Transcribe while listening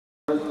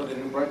of the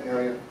New Brighton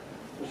Area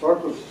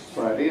Historical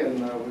Society,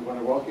 and we want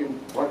to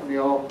welcome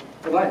you all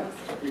tonight.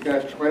 We've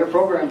got quite a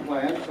program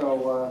planned,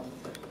 so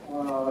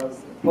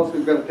plus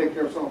we've got to take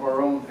care of some of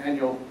our own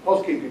annual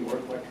housekeeping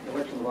work, like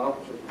election of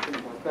officers and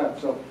things like that.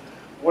 So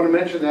I want to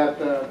mention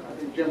that I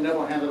think Jim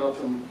Neville handed out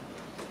some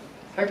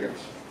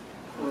tickets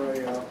for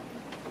a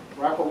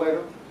raffle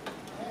later,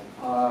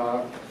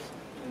 and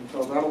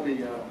so that'll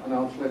be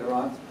announced later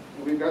on.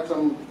 And we've got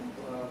some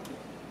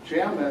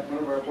jam that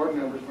one of our board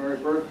members, Mary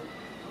Bird,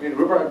 made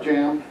rhubarb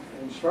jam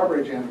and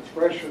strawberry jam. It's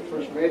fresh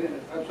made, and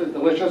it's absolutely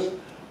delicious.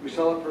 We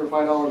sell it for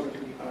 $5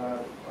 a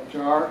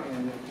jar,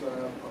 and it's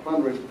a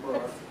fundraiser for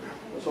our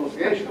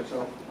association.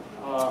 So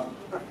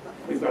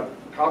we've got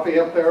coffee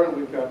up there, and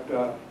we've got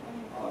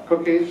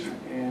cookies,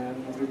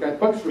 and we've got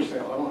books for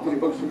sale. I don't know how many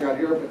books we've got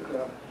here,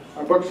 but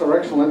our books are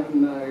excellent,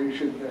 and you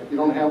should, if you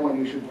don't have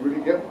one, you should really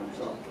get one.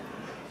 So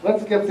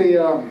let's get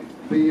the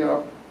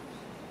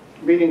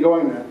meeting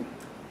going then,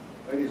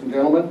 ladies and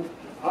gentlemen.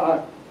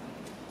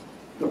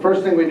 The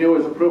first thing we do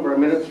is approve our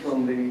minutes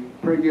from the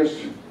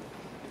previous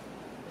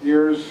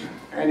year's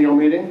annual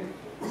meeting,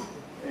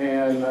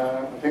 and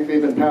I think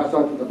they've been passed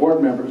out to the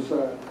board members,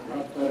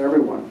 not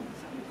everyone.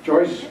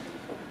 Joyce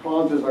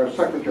Collins is our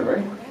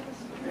secretary,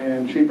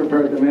 and she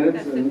prepared the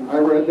minutes, and I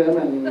read them,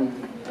 and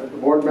the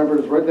board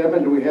members read them.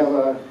 And do we have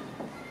a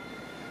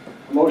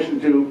motion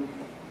to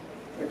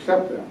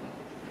accept them?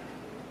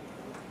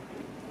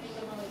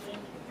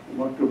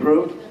 Want to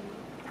approve?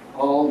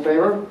 All in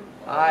favor?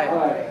 Aye.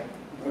 Aye.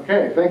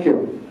 Okay, thank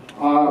you.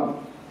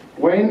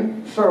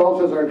 Wayne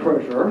Searles is our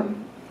treasurer,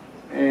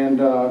 and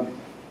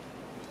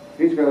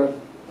he's got a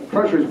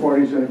treasury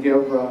report he's going to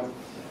give.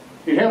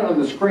 He had it on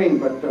the screen,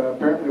 but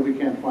apparently we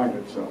can't find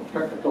it, so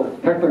technical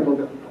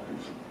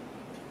difficulties.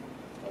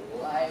 A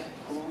live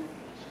proof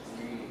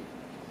screen.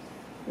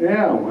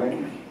 Yeah,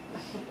 Wayne.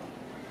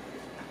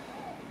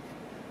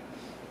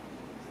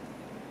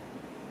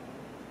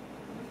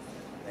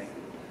 Thank you.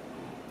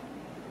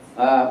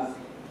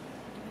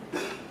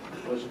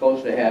 Was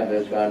supposed to have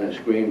this on the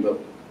screen, but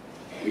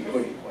we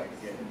couldn't quite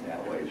get it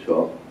that way.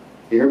 So,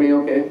 you hear me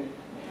okay?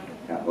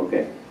 Yeah,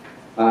 okay.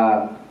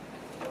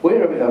 We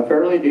had a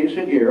fairly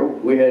decent year.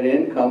 We had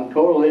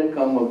total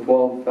income of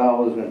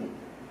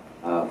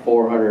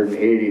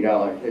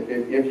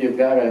 $12,480. If you've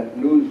got a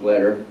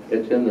newsletter,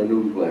 it's in the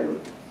newsletter.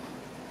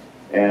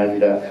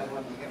 And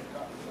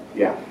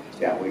yeah,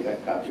 we got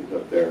copies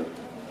up there.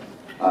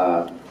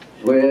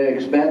 We had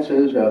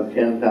expenses of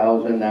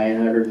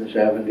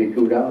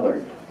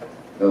 $10,972.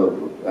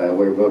 So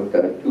we're about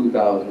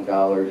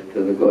 $2,000 to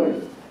the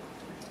good,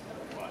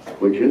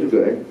 which is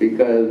good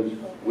because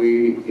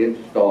we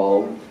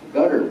installed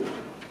gutters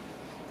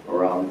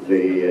around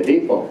the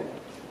depot.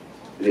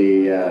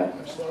 The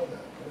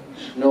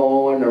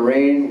snow and the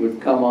rain would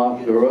come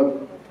off the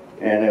roof,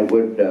 and it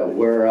would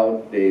wear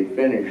out the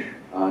finish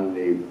on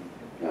the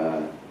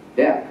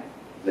deck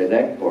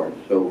board.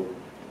 So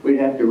we'd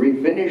have to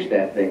refinish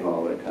that thing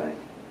all the time.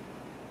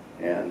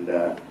 And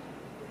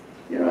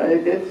you know,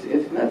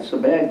 it's not so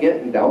bad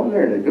getting down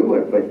there to do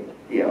it, but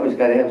you always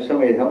got to have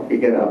somebody to help you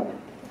get up.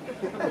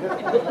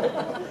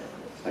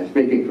 I'm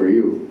speaking for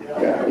you.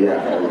 Yeah.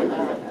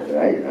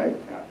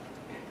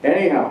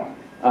 Anyhow,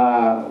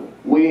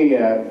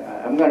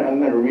 I'm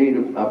gonna read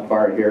a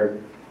part here.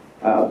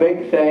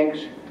 Big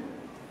thanks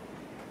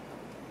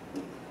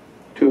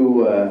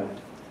to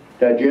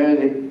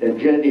Adagio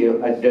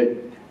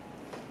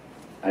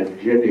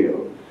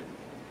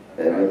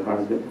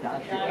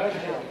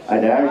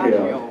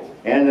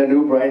and the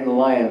New Brighton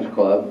Lions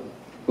Club,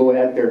 who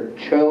at their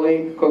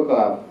chili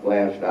cook-off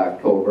last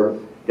October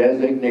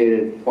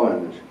designated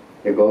funds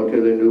to go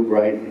to the New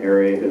Brighton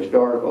Area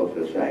Historical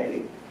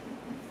Society.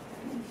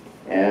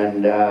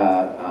 And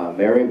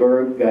Mary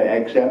Berg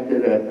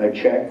accepted a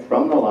check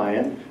from the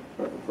Lions,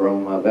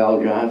 from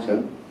Val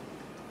Johnson,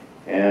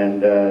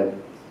 and the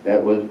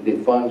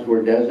funds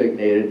were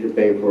designated to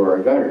pay for our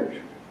gutters.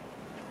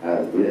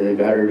 The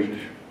gutters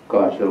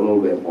cost a little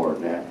bit more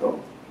than that, though.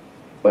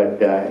 But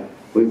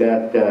we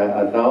got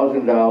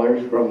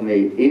 $1,000 from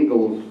the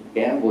Eagles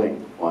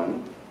Gambling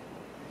Fund,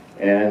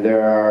 and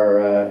there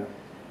are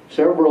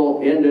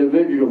several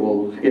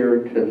individuals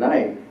here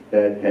tonight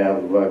that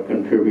have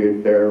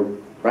contributed their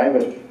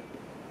private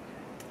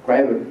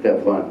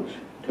funds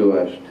to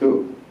us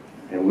too,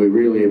 and we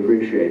really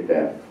appreciate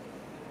that.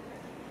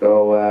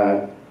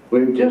 So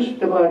we've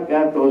just about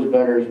got those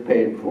gutters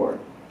paid for,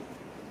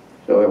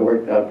 so it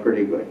worked out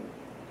pretty good.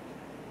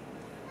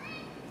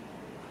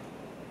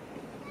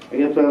 I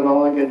guess that's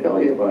all I can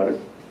tell you about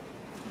it.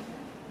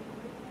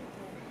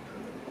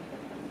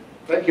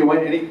 Thank you,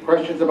 Wayne. Any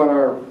questions about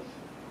our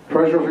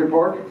treasurer's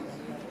report?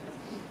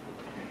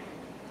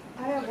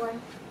 I have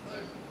one.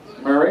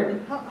 Mary?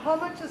 How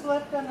much is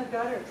left on the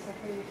gutters if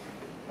we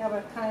have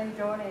a kind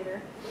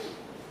donator?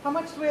 How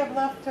much do we have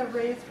left to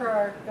raise for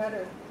our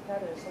gutters?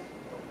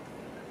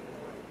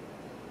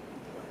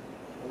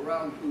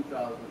 Around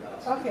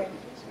 $2,000. Okay,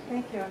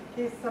 thank you. In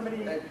case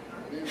somebody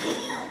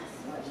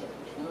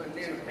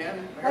Need a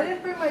pen? I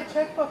didn't bring my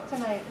checkbook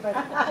tonight, but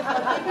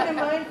I'll keep it in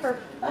mind for.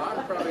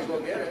 Ron probably go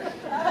get it.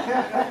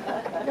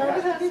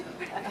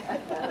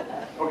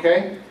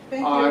 Okay?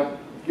 Thank you.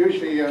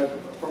 Usually,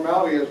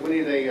 formality is we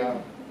need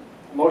a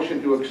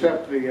motion to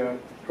accept the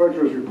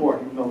treasurer's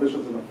report. No, this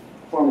isn't a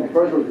formal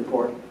treasurer's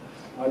report.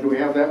 Do we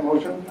have that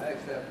motion? I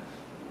accept.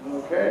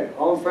 Okay,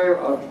 all in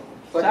favor?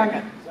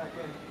 Second?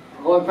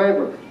 All in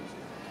favor?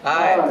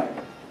 Aye.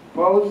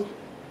 Opposed?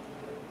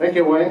 Thank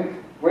you, Wayne.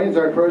 Wayne's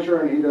our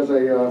treasurer, and he does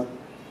a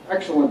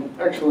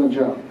excellent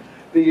job.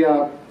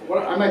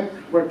 I might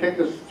want to take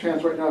this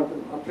chance right now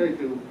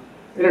to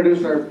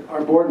introduce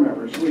our board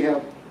members. We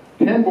have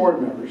 10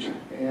 board members,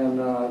 and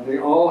they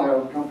all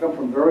have come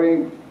from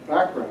varying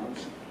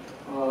backgrounds.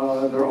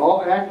 They're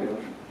all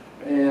active,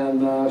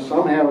 and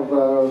some have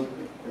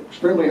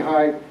extremely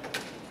high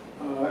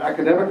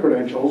academic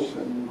credentials,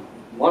 and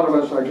a lot of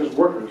us are just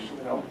workers,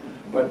 you know.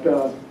 But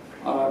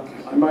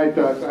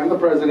I'm the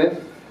president,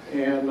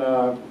 and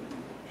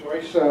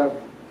Joyce,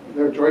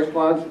 Joyce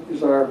Plants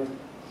is our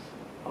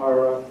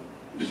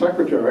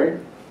secretary.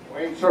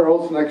 Wayne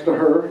Searles, next to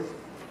her,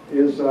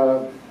 is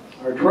our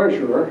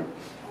treasurer.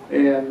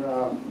 And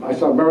I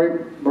saw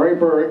Mary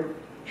Burrick.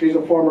 She's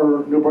a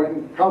former New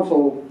Brighton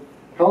council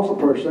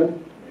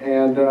person,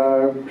 and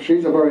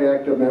she's a very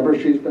active member.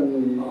 She's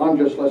been on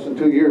just less than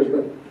 2 years,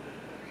 but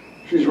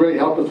she's really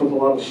helped us with a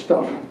lot of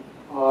stuff.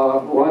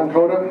 Ron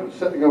Coda,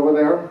 sitting over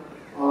there.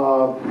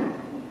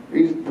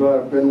 He's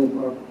been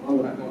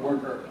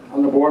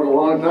on the board a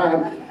long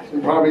time.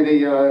 He's probably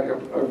the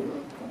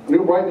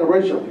New Brighton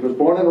original. He was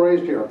born and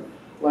raised here,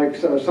 like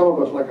some of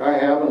us, like I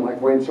have, and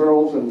like Wayne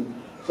Searles and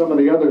some of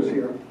the others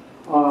here.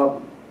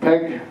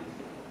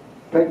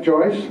 Peg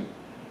Joyce,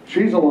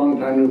 she's a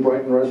long-time New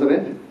Brighton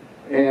resident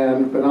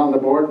and been on the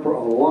board for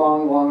a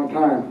long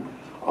time.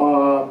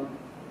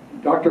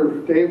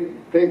 Dr. Dave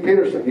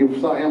Peterson, you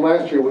saw him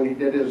last year when he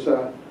did his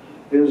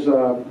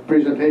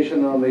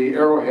presentation on the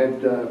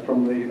arrowhead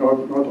from the north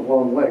of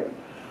Long Lake.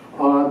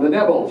 The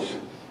Nebels,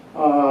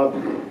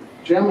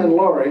 Jim and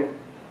Lori,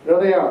 there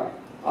they are.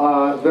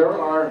 They're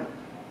our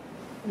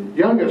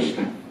youngest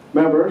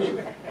members,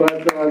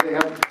 but they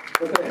have.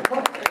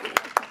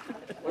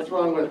 What's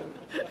wrong with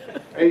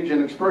age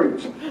and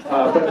experience?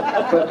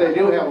 But they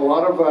do have a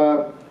lot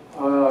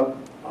of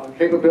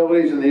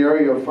capabilities in the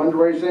area of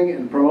fundraising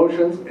and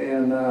promotions,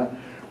 and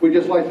we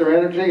just like their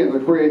energy and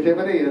their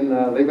creativity, and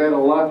they've added a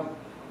lot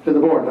to the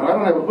board. Now, I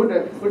don't have,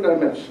 who did I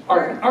miss?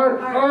 Art,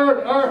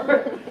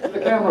 the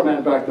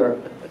cameraman back there.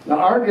 Now,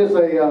 Art is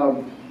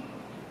a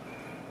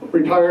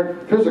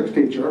retired physics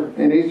teacher,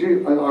 and he's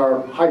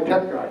our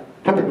high-tech guy,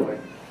 typically.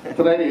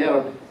 Tonight he had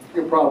a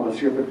few problems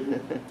here, but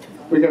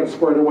we got it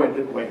squared away,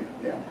 didn't we?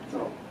 Yeah.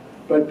 So,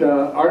 but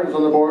Art is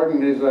on the board,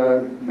 and he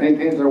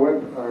maintains our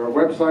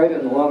website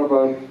and a lot of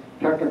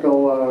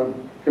technical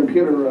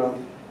computer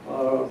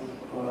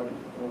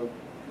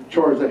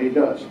chores that he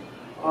does.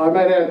 I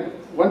might add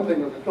one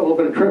thing, a little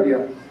bit of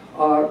trivia.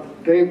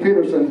 Dave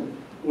Peterson,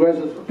 who has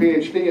a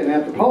PhD in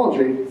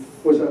anthropology,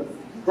 was a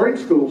grade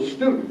school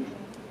student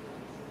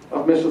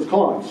of Mrs.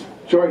 Collins,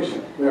 Joyce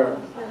there.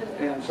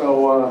 And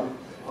so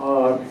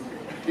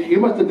you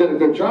must have did a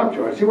good job,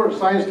 Joyce. You were a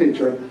science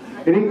teacher,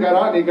 and he got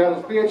out and he got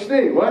his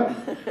PhD. What?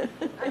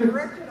 I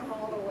corrected him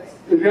all the way.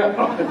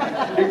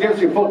 Yeah, he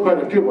gives you full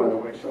credit too, by the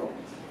way. So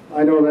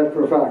I know that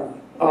for a fact.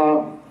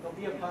 There'll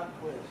be a pop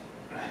quiz.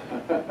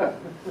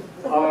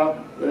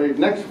 The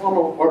next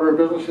formal order of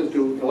business is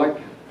to elect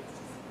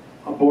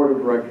a board of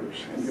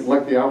directors and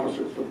elect the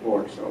officers of the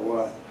board.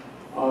 So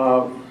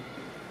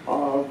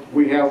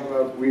we have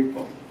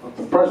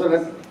the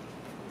president,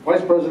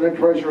 vice president,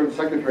 treasurer, and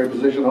secretary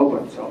position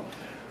open. So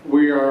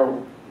we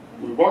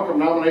welcome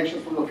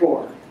nominations from the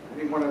floor.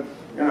 Anyone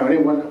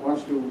that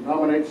wants to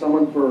nominate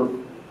someone for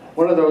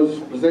one of those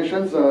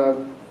positions,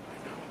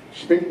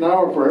 speak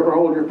now or forever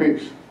hold your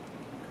peace.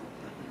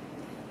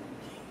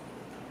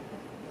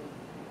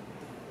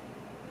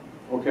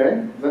 Okay,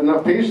 is that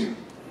enough peace?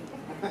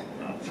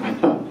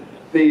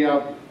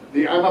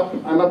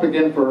 I'm up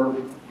again for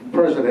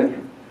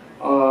president.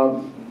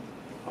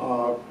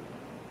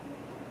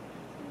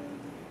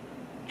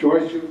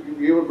 Joyce,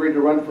 you agreed to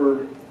run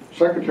for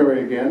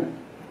secretary again,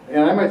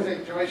 and I might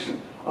say, Joyce,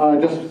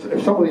 just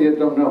if some of you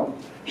don't know,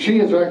 she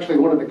is actually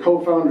one of the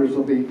co-founders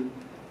of the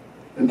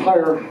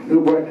entire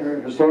New Brighton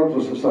Area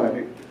Historical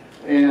Society,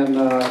 and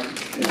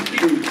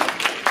she's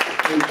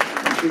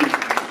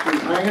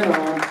hanging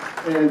on.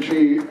 And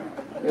she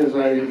is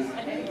a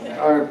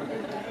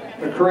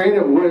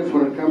creative whiz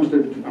when it comes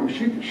to,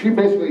 she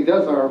basically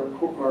does our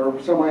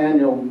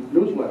semi-annual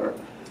newsletter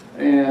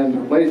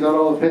and lays out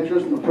all the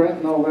pictures and the print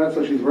and all that,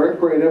 so she's very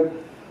creative.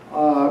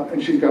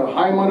 And she's got a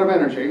high amount of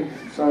energy.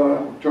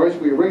 So, Joyce,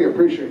 we really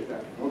appreciate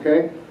that,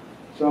 okay?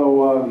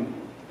 So,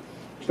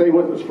 stay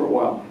with us for a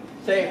while.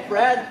 Say,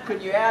 Fred,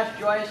 could you ask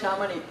Joyce how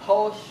many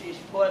posts she's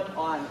put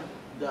on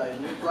the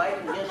New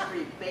Brighton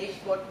History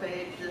Facebook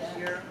page this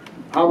year?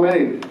 How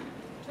many?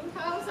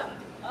 2,000.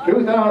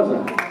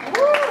 2,000.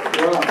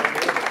 Wow.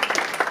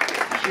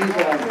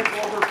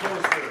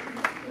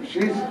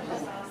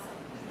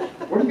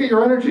 Where do you get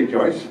your energy,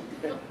 Joyce?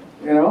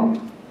 You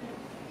know?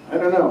 I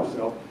don't know,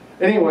 so.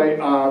 Anyway,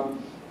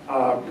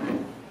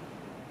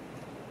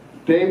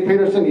 Dave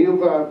Peterson, you're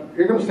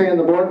going to stay on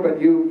the board,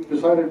 but you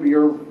decided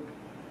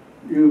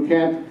you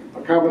can't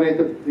accommodate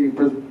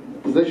the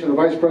position of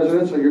vice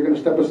president, so you're going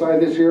to step aside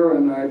this year,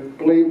 and I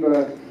believe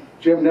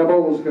Jim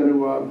Neville was going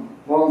to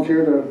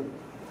volunteer to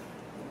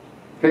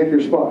take your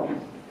spot.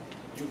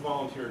 You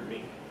volunteered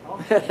me.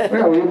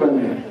 Well, you've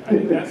been, I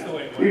think that's the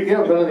way it works. you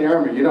have been in the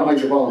Army, you know how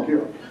you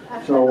volunteer.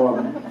 So,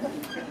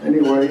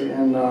 anyway,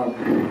 and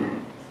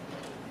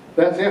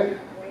that's it.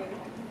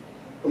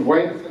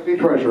 Wayne is going to be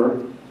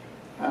treasurer,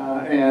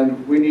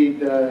 and we need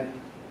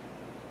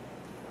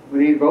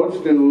votes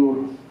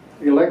to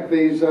elect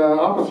these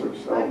officers.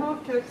 So, I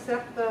move to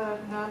accept the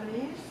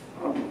nominees.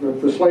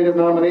 the slate of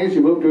nominees,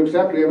 you move to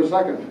accept. Do you have a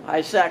second?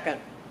 I second.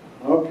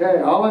 Okay,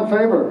 all in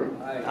favor?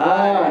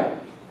 Aye.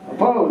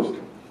 Opposed?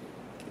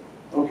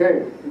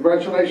 Okay,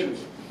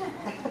 congratulations,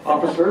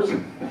 officers.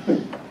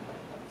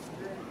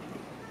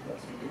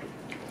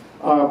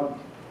 I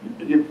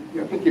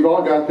think you've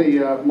all got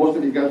most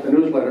of you got the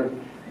newsletter.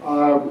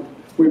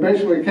 We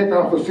basically kicked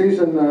off the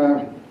season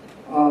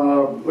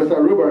with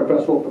our rhubarb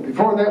festival, but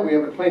before that we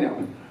have a cleanup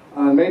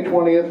on May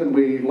 20th, and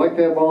we like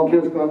to have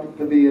volunteers come up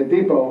to the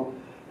depot,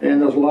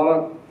 and there's a lot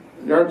of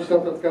yard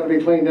stuff that's got to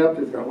be cleaned up.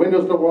 There's got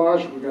windows to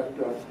wash, we've got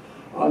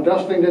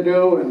dusting to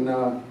do, and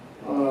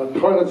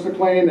toilets to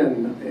clean,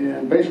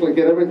 and basically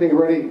get everything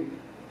ready.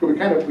 We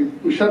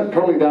shut it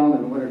totally down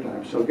in the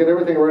wintertime, so get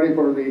everything ready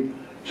for the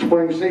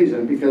spring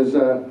season, because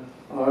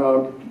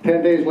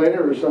 10 days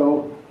later or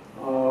so,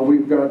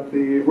 we've got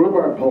the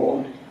rhubarb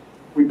pole.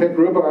 We picked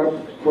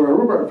rhubarb for a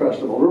rhubarb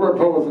festival. Rhubarb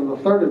pole is on the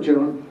 3rd of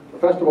June, the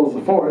festival is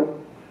the 4th,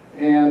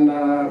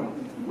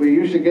 and we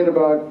usually get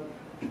about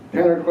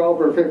 10 or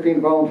 12 or 15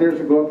 volunteers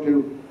to go up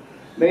to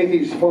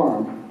Nathy's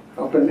farm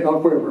up in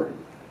Elk River,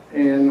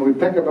 and we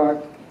pick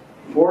about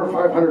 400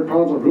 or 500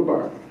 pounds of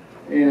rhubarb,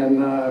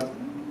 and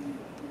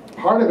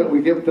part of it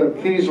we give to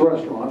Keys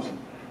restaurants,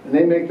 and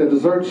they make the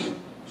desserts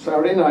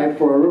Saturday night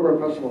for a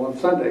rhubarb festival on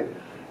Sunday,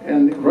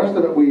 and the rest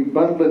of it we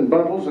bundle in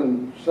bundles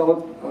and sell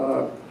it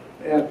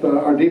at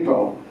our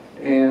depot,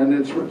 and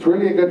it's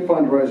really a good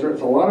fundraiser.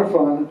 It's a lot of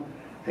fun,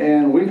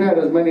 and we've had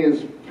as many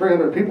as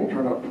 300 people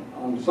turn up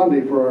on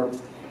Sunday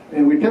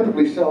and we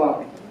typically sell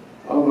out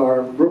of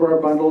our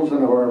rhubarb bundles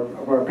and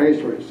of our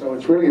pastries, so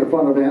it's really a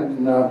fun event,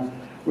 and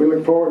we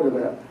look forward to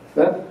that.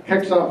 That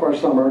kicks off our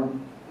summer.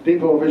 The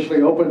depot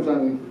officially opens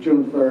on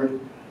June 3rd,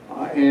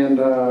 and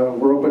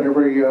we're open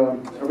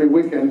every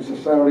weekend, so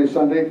Saturday,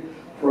 Sunday,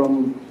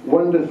 from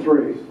 1 to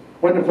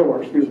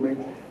 4, excuse me,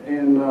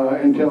 and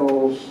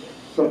until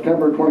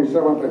September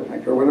 27th, I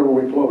think, or whenever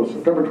we close,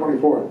 September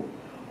 24th.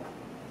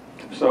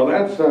 So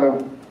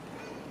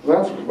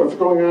that's what's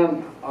going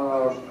on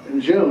in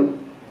June.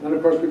 Then,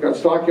 of course, we've got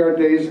Stockyard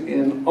Days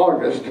in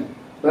August.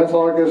 That's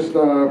August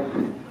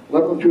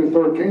 11th through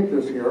 13th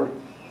this year.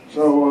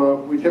 So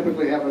we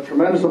typically have a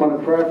tremendous amount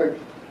of traffic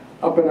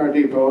up in our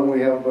depot, and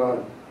we have,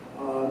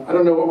 I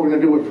don't know what we're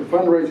going to do with for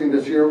fundraising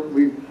this year.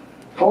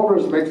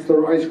 Culver's makes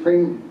their ice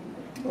cream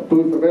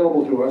booth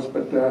available to us,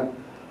 but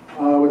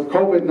with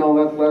COVID and all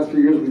that the last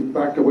few years, we've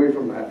backed away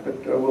from that.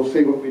 But we'll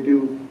see what we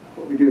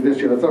do this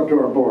year. That's up to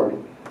our board.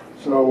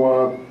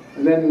 So,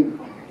 and then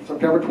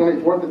September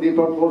 24th, the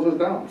depot closes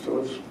down. So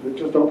it's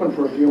just open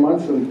for a few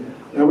months, and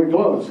then we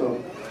close. So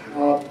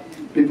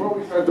before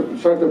we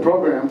start the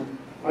program,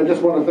 I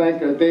just want to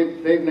thank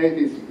Dave Nath.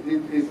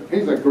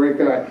 He's a great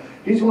guy.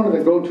 He's one of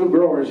the go-to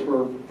growers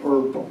for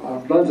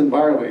Duns and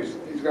Byerly's.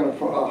 He's got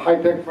a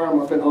high-tech farm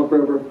up in Elk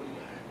River,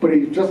 but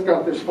he's just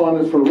got this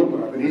fondness for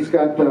rhubarb, and he's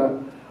got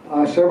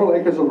several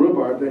acres of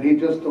rhubarb that he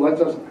just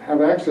lets us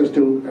have access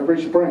to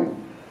every spring,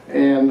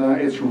 and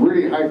it's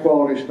really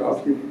high-quality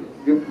stuff.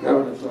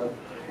 It's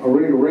a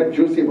really red,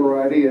 juicy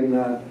variety,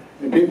 and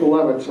people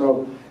love it.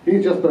 So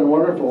he's just been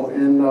wonderful.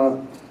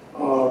 And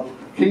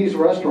Keys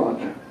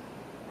Restaurant.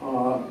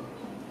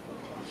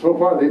 So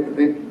far,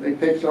 they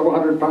take several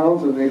hundred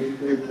pounds, and they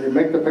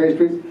make the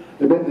pastries.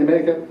 They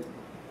make it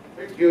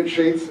big, huge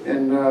sheets,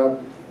 and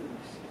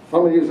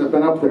some of you have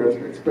been up there.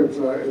 It's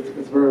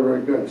very,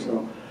 very good.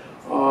 So,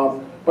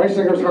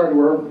 Beisinger's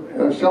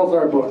Hardware sells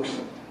our books,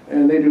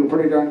 and they do a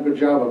pretty darn good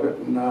job of it,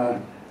 and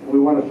we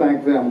want to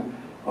thank them.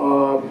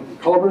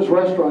 Culver's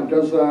Restaurant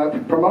does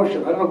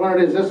promotion. I don't know when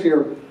it is this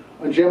year.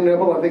 Jim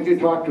Nibble, I think you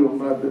talked to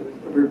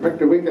him. We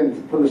picked a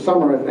weekend for the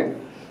summer, I think,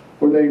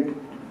 where they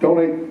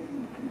donate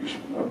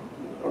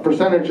a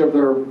percentage of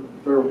their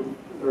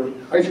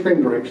ice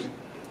cream drinks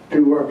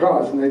to our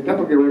cause, and they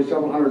typically raise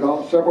several hundred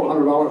dollars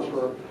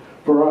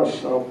for us.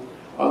 So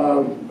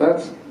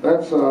that's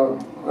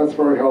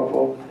very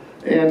helpful.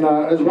 And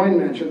as Wayne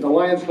mentioned, the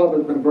Lions Club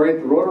has been great.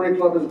 The Rotary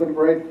Club has been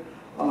great.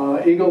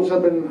 Eagles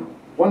have been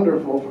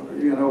wonderful,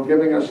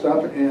 giving us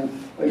stuff. And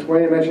as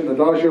Wayne mentioned, the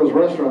Daggio's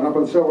Restaurant up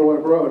on Silver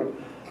Lake Road.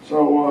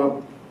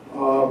 So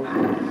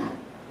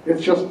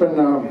it's just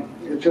been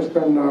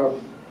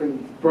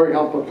very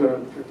helpful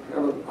to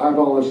have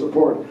all this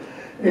support.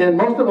 And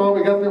most of all,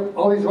 we got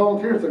all these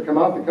volunteers that come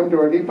out, they come to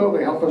our depot,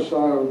 they help us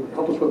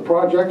with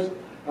projects,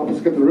 help us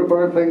get the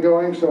rhubarb thing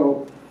going.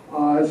 So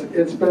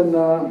it's been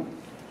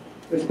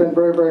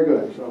very, very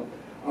good. So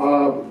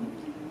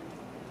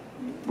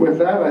with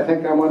that, I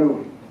think I want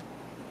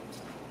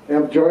to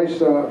have Joyce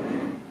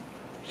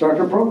start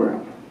her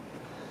program.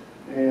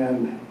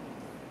 And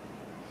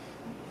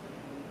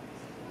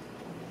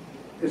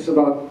it's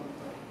about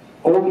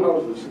old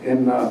houses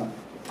in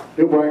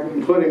New Brighton,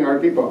 including our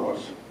depot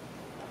house.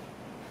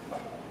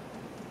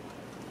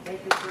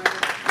 Thank you, Fred.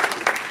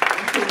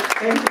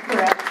 Thank you,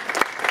 Fred.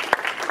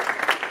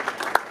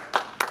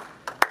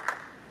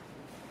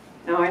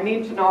 Now I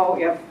need to know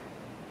if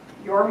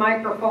your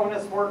microphone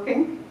is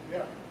working.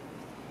 Yeah.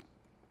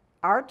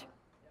 Art?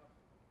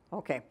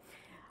 Okay.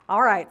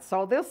 All right,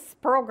 so this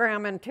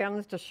program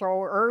intends to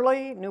show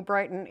early New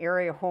Brighton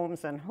area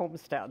homes and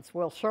homesteads.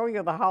 We'll show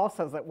you the house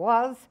as it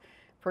was,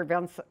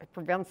 prevent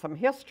some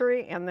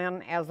history, and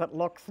then as it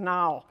looks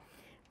now.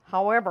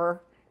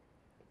 However,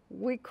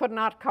 we could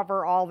not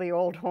cover all the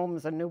old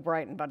homes in New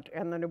Brighton, but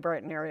in the New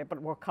Brighton area,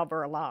 but we'll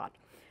cover a lot.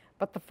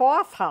 But the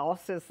Foss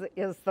house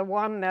is the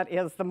one that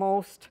is the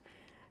most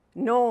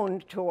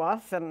known to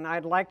us, and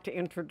I'd like to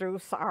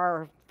introduce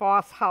our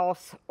Foss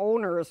house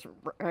owners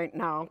right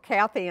now,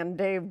 Kathy and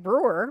Dave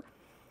Brewer,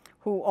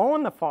 who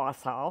own the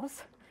Foss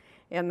house.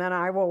 And then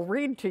I will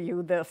read to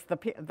you this.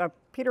 The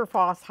Peter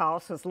Foss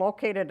house is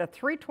located at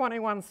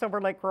 321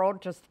 Silver Lake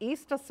Road, just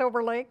east of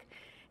Silver Lake,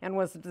 and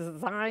was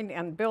designed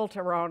and built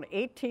around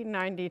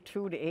 1892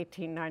 to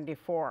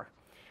 1894.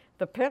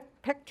 The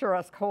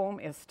picturesque home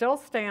is still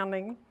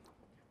standing.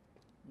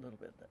 A little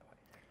bit that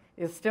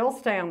way. Is still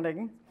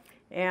standing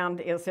and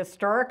is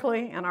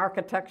historically and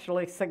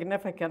architecturally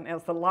significant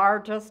as the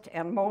largest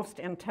and most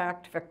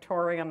intact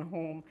Victorian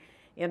home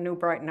in New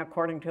Brighton,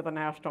 according to the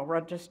National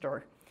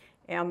Register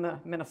and the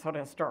Minnesota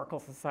Historical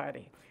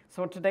Society.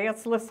 So today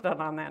it's listed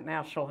on that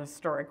National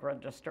Historic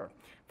Register.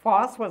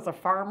 Foss was a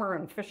farmer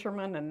and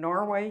fisherman in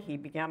Norway. He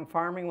began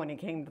farming when he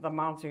came to the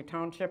Moundsview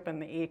Township in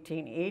the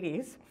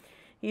 1880s.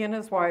 He and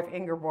his wife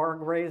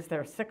Ingeborg raised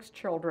their 6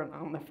 children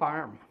on the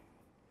farm.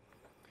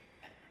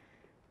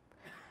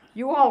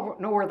 You all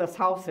know where this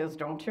house is,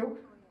 don't you?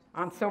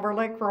 On Silver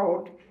Lake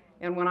Road.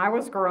 And when I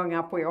was growing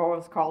up, we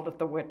always called it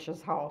the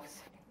witch's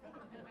house.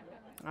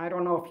 I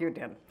don't know if you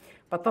did.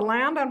 But the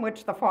land on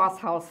which the Foss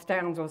house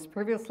stands was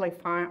previously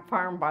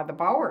farmed by the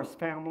Bowers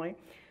family,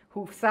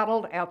 who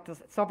settled at the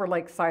Silver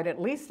Lake site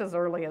at least as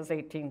early as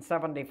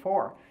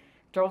 1874.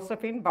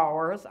 Josephine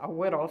Bowers, a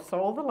widow,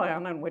 sold the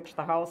land on which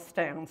the house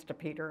stands to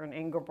Peter and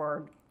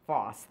Ingeborg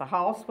Foss. The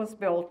house was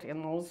built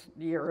in those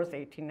years,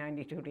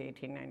 1892 to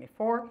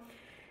 1894.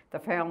 The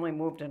family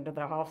moved into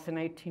the house in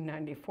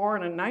 1894,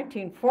 and in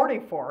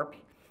 1944,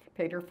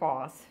 Peter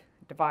Foss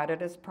divided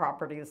his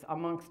properties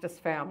amongst his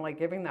family,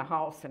 giving the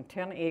house and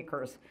 10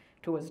 acres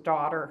to his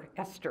daughter,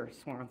 Esther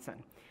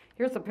Swanson.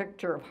 Here's a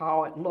picture of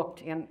how it looked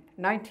in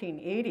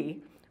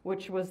 1980,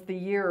 which was the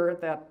year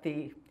that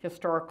the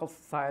Historical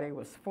Society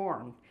was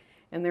formed.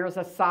 And there's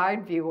a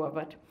side view of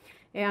it.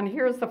 And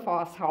here's the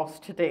Foss house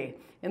today.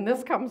 And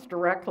this comes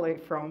directly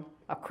from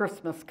a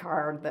Christmas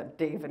card that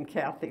Dave and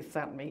Kathy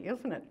sent me.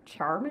 Isn't it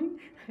charming?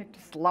 I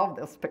just love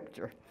this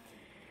picture.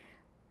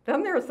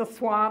 Then there's the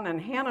Swan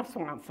and Hannah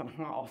Swanson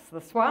house.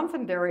 The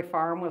Swanson Dairy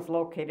Farm was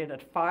located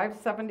at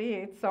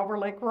 578 Silver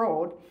Lake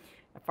Road.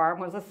 The farm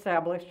was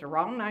established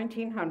around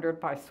 1900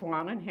 by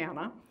Swan and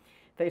Hannah.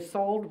 They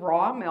sold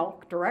raw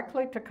milk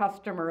directly to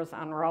customers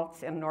on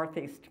routes in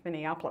northeast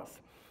Minneapolis.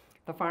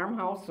 The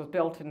farmhouse was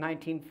built in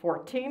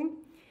 1914.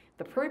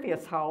 The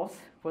previous house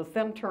was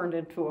then turned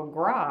into a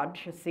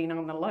garage, as seen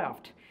on the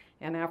left.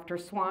 And after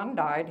Swan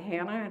died,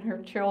 Hannah and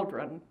her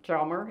children,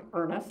 Jelmer,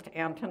 Ernest,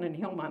 Anton, and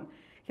Hilma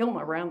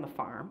ran the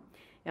farm.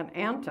 And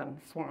Anton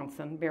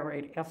Swanson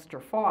married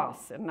Esther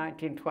Foss in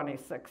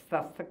 1926,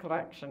 thus the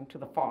connection to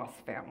the Foss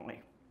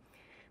family.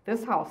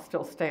 This house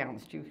still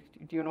stands. Do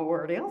you know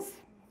where it is?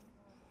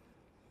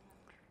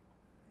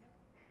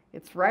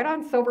 It's right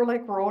on Silver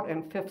Lake Road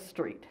and 5th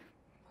Street.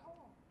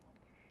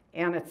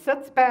 And it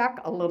sits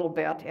back a little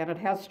bit, and it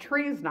has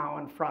trees now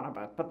in front of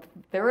it. But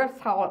there is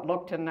how it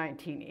looked in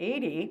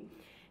 1980,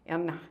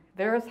 and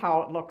there's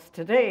how it looks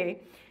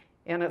today,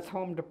 and it's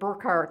home to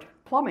Burkhart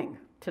Plumbing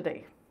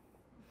today.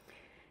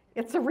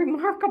 It's a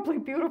remarkably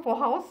beautiful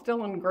house,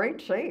 still in great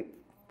shape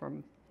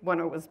from when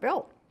it was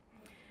built.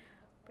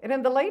 And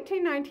in the late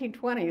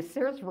 1920s,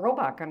 Sears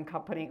Roebuck and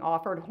Company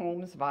offered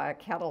homes via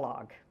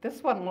catalog.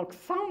 This one looks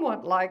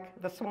somewhat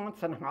like the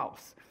Swanson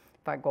house,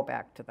 if I go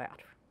back to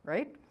that,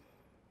 right?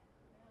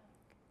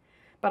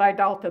 But I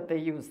doubt that they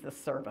used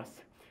this service.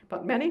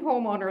 But many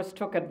homeowners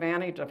took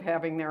advantage of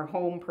having their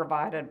home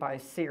provided by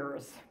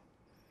Sears.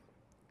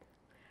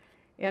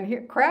 And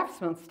here,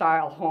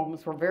 craftsman-style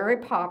homes were very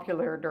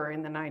popular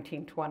during the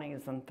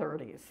 1920s and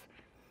 30s.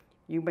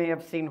 You may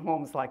have seen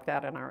homes like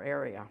that in our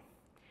area.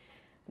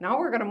 Now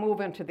we're going to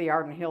move into the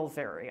Arden Hills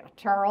area.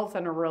 Charles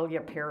and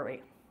Aurelia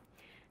Perry.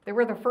 They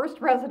were the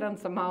first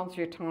residents of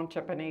Moundsview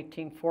Township in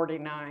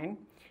 1849.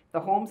 The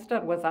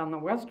homestead was on the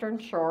western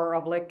shore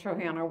of Lake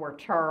Johanna where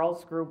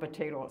Charles grew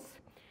potatoes.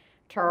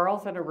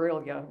 Charles and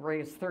Aurelia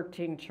raised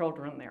 13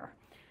 children there.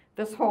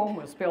 This home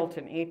was built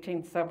in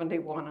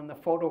 1871 and the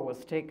photo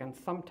was taken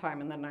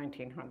sometime in the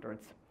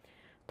 1900s.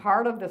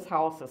 Part of this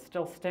house is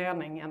still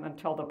standing and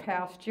until the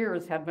past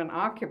years had been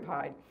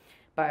occupied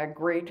by a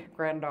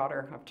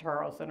great-granddaughter of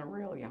Charles and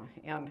Aurelia,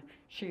 and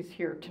she's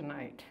here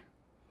tonight.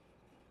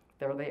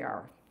 There they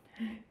are.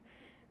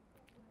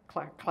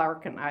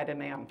 Clark and Ida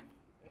Ann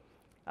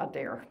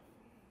Adair.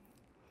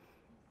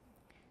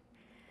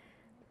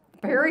 The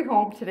Perry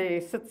home today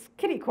sits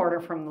kitty-corner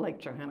from Lake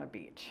Johanna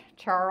Beach.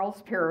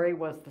 Charles Perry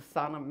was the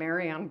son of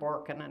Mary Ann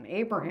Borkin and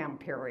Abraham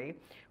Perry,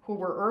 who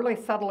were early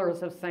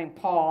settlers of St.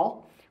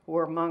 Paul, who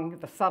were among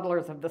the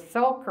settlers of the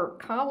Selkirk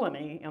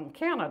colony in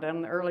Canada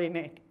in the early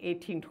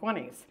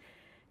 1820s.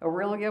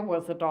 Aurelia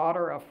was the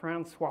daughter of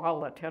Francois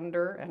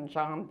Latender and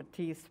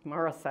Jean-Baptiste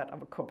Morissette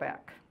of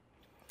Quebec.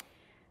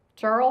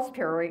 Charles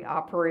Perry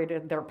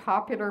operated their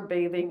popular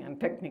bathing and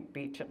picnic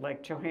beach at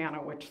Lake Johanna,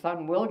 which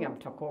son William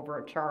took over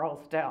at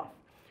Charles' death.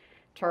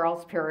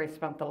 Charles Perry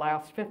spent the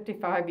last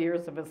 55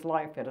 years of his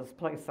life at his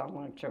place on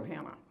Lake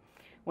Johanna.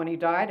 When he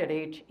died at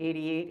age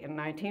 88 in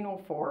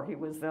 1904, he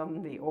was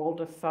then the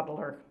oldest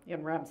settler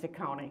in Ramsey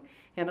County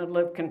and had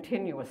lived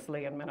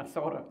continuously in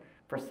Minnesota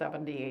for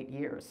 78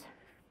 years.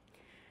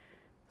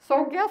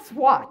 So guess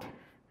what?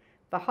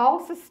 The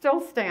house is still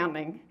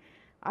standing.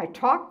 I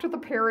talked to the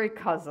Perry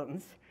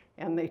cousins,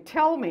 and they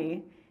tell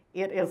me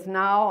it is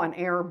now an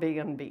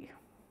Airbnb.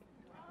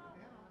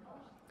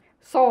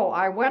 So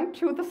I went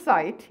to the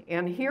site,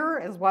 and here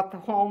is what the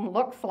home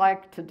looks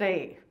like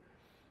today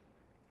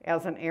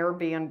as an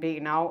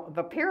Airbnb. Now,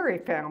 the Perry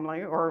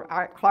family, or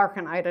Clark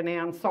and Ida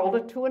Ann, sold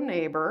it to a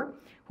neighbor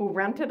who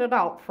rented it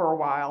out for a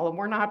while, and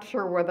we're not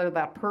sure whether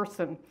that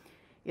person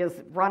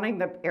is running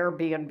the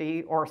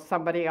Airbnb or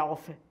somebody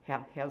else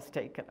has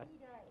taken it.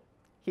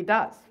 He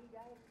does. He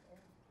died, and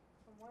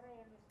from what I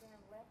understand,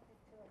 left it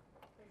to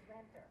his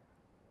renter.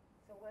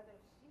 So whether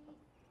she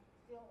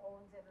still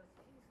owns it or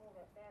she sold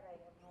it, that I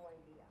have no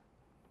idea.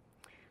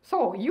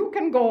 So you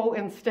can go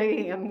and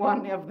stay in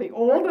one of the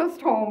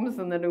oldest homes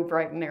in the New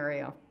Brighton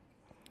area.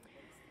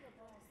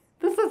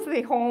 This is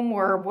the home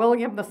where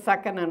William II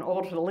and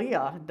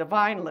Otelia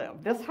Devine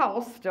lived. This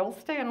house still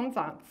stands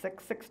on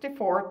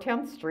 664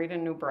 10th Street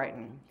in New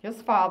Brighton.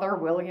 His father,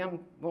 William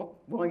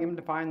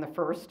Devine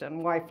I,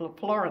 and wife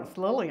Florence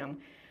Lillian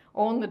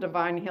owned the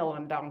Devine Hill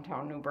in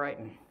downtown New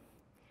Brighton.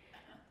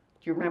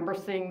 Do you remember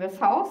seeing this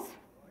house?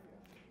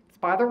 It's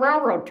by the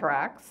railroad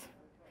tracks.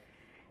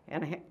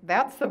 And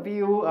that's the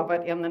view of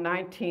it in the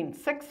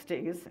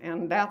 1960s,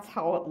 and that's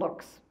how it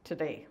looks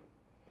today.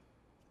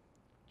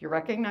 You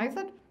recognize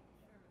it?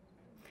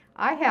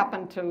 I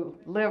happen to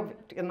live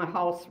in the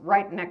house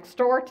right next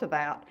door to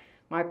that.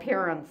 My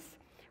parents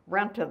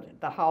rented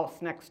the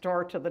house next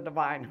door to the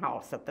Devine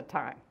house at the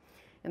time.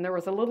 And there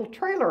was a little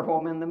trailer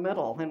home in the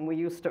middle, and we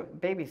used to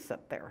babysit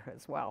there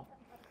as well.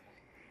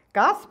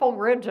 Gospel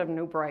Ridge of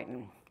New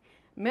Brighton.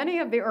 Many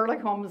of the early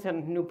homes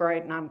in New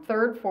Brighton on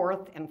 3rd,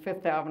 4th, and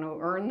 5th Avenue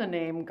earned the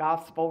name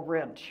Gospel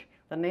Ridge.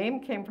 The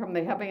name came from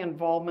the heavy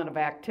involvement of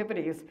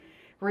activities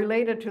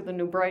related to the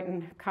New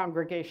Brighton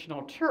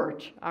Congregational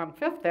Church on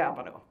 5th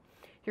Avenue.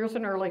 Here's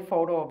an early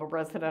photo of a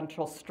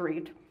residential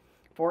street,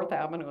 4th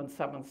Avenue and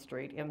 7th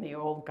Street, in the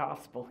old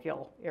Gospel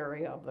Hill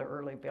area of the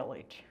early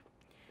village.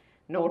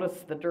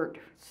 Notice the dirt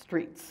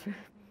streets.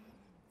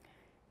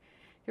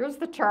 Here's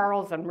the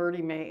Charles and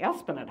Murdy May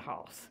Espinette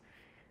house.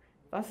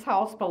 This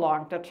house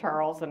belonged to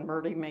Charles and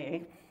Murdy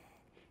May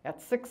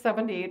at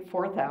 678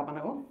 4th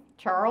Avenue.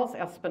 Charles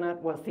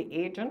Espinette was the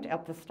agent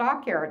at the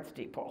Stockyards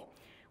Depot,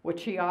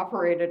 which he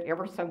operated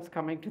ever since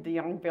coming to the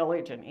young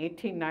village in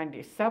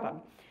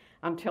 1897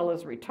 until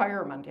his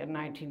retirement in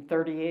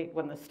 1938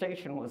 when the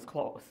station was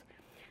closed.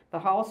 The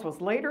house was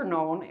later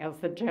known as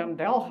the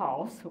Jandel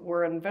House,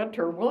 where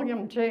inventor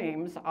William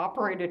James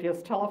operated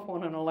his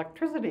telephone and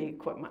electricity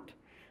equipment.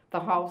 The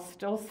house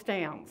still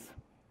stands.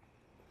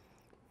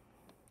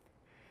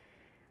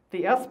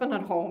 The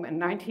Espinette home in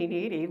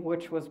 1980,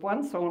 which was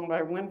once owned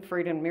by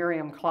Winfried and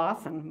Miriam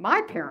Clausen,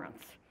 my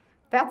parents,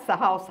 that's the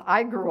house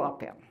I grew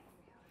up in.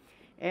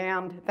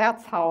 And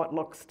that's how it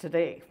looks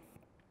today.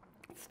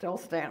 It still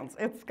stands.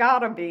 It's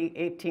gotta be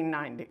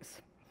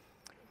 1890s.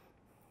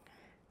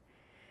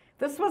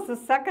 This was the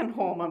second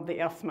home of the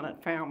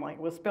Espinette family. It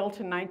was built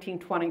in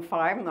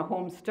 1925, and the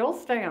home still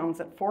stands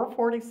at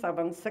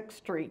 447 6th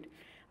Street,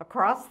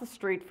 across the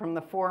street from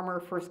the former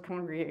First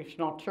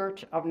Congregational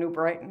Church of New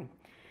Brighton.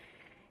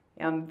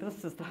 And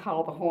this is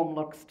how the home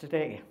looks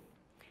today.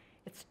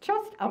 It's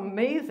just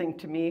amazing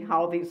to me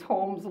how these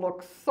homes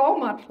look so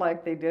much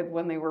like they did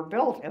when they were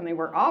built, and they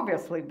were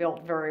obviously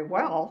built very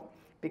well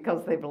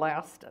because they've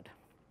lasted.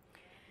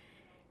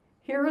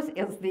 Here is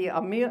the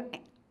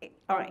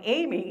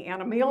Amy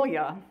and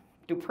Amelia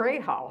Dupre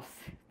house.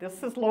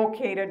 This is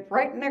located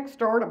right next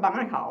door to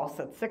my house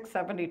at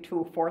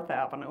 672 4th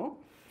Avenue.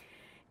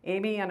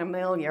 Amy and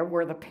Amelia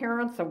were the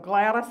parents of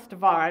Gladys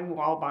Devine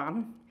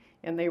Walbon,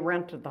 and they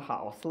rented the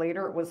house.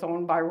 Later it was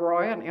owned by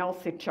Roy and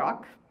Elsie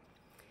Chuck,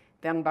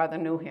 then by the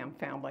Newham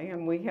family.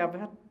 And we have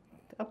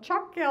a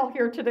Chuck gal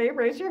here today.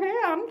 Raise your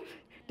hand.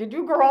 Did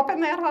you grow up in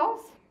that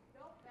house?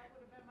 Nope, that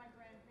would have been my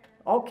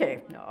grandparents.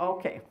 Okay,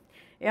 okay.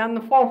 And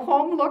the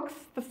home looks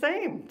the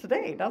same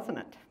today, doesn't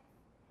it?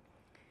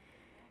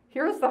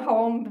 Here's the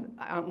home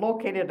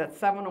located at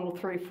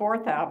 703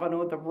 4th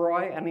Avenue, the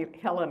Roy and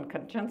Helen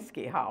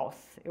Kaczynski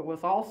house. It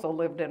was also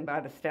lived in by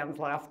the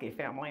Stanislavski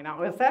family.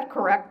 Now, is that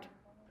correct?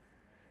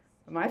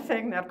 Am I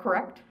saying that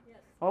correct? Yes.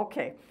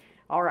 Okay.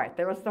 All right,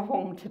 there's the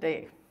home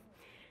today.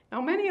 Now,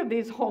 many of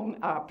these home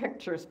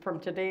pictures from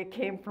today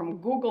came from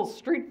Google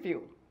Street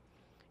View.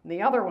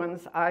 The other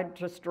ones, I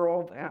just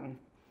drove and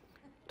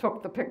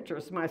took the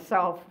pictures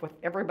myself with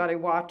everybody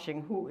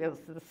watching. Who is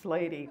this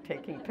lady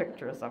taking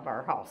pictures of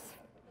our house?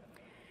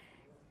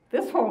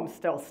 This home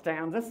still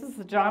stands. This is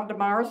the John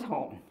DeMars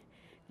home,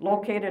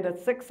 located at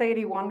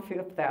 681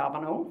 5th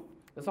Avenue.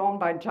 It was owned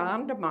by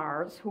John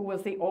DeMars, who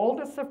was the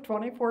oldest of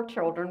 24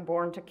 children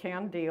born to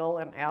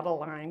Candile and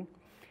Adeline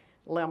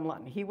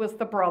Lemlin. He was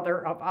the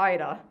brother of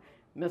Ida,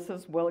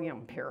 Mrs.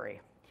 William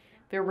Perry.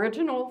 The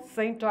original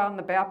St. John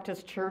the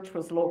Baptist Church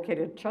was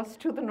located just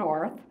to the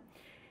north,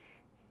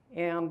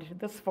 and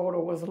this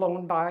photo was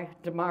loaned by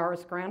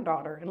DeMars'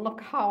 granddaughter. And look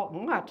how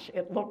much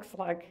it looks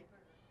like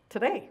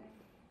today.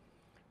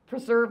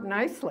 Preserved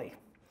nicely.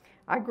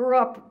 I grew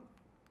up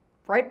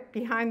right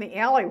behind the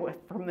alley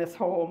from this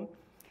home,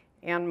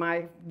 and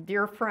my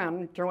dear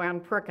friend Joanne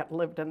Prickett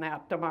lived in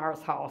that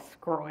DeMars house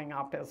growing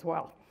up as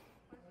well.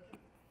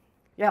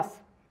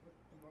 Yes?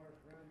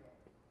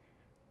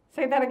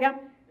 Say that again?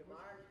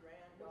 DeMars'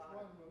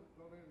 granddaughter.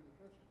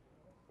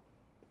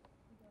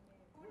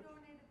 Who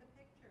donated the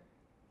picture?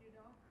 Do you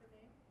know the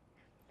name?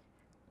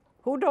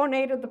 Who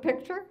donated the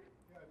picture?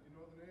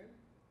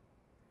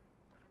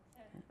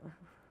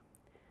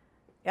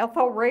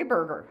 Ethel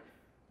Rayberger.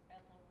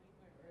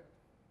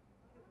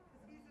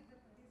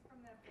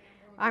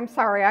 I'm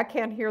sorry, I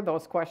can't hear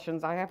those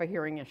questions. I have a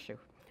hearing issue.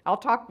 I'll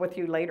talk with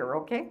you later,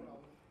 okay?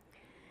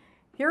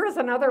 Here is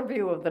another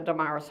view of the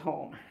DeMars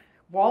home.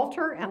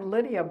 Walter and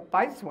Lydia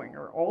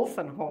Beiswinger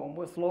Olson home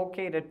was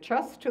located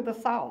just to the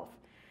south.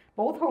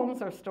 Both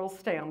homes are still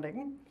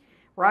standing.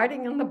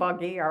 Riding in the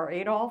buggy are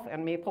Adolf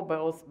and Maple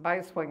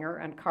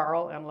Beiswinger and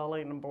Carl and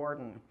Lillian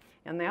Borden.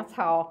 And that's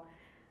how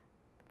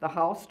the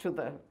house to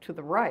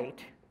the right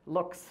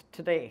looks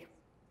today.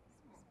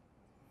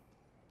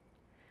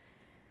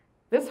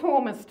 This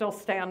home is still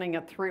standing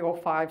at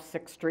 305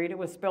 6th Street. It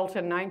was built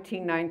in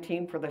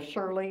 1919 for the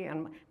Shirley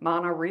and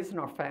Mana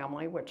Reesno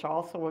family, which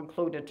also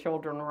included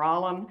children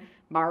Rollin,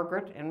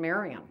 Margaret, and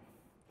Marion.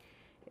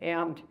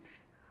 And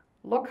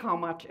look how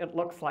much it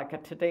looks like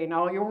it today.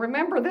 Now, you'll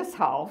remember this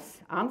house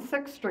on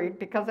 6th Street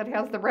because it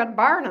has the red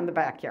barn in the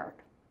backyard.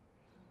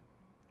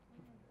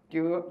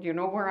 Do you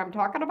know where I'm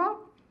talking about?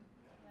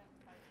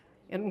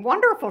 In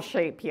wonderful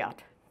shape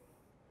yet.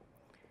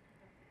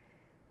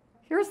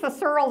 Here's the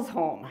Searles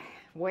home.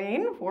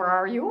 Wayne, where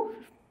are you?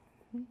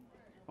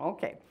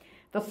 Okay.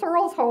 The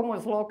Searles home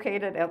was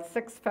located at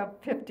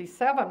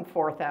 657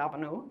 4th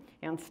Avenue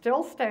and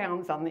still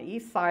stands on the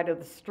east side of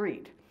the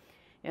street.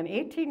 In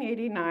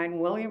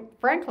 1889,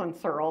 Franklin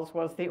Searles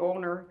was the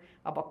owner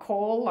of a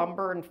coal,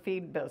 lumber, and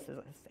feed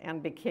business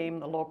and became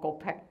the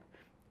local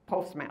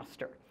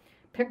postmaster.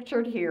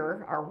 Pictured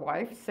here are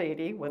wife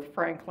Sadie with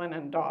Franklin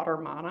and daughter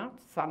Mana,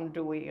 son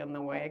Dewey in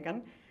the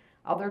wagon.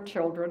 Other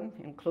children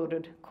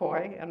included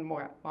Coy and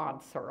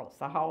Maud Searles.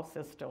 The house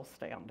is still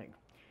standing.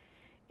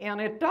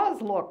 And it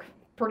does look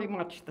pretty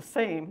much the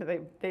same.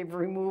 They've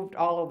removed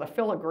all of the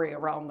filigree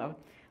around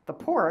the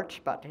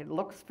porch, but it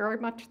looks very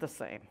much the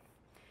same.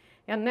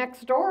 And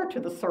next door to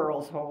the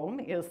Searles home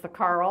is the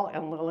Carl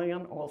and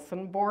Lillian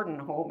Olson Borden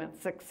home at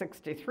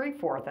 663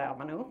 4th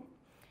Avenue.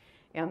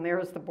 And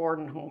there's the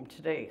Borden home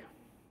today.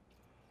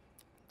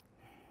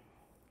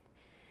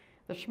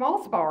 The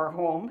Schmalzbauer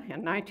home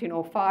in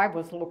 1905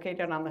 was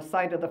located on the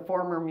site of the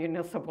former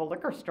municipal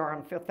liquor store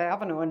on 5th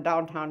Avenue in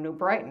downtown New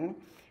Brighton,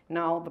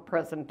 now the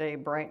present-day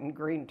Brighton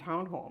Green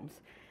Townhomes.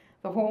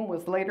 The home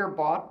was later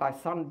bought by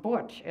son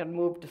Butch and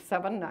moved to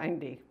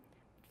 790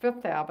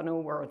 5th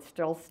Avenue, where it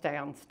still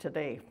stands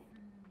today.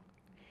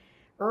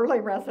 Early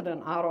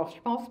resident Otto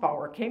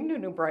Schmalzbauer came to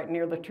New Brighton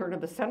near the turn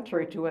of the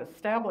century to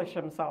establish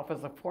himself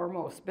as a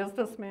foremost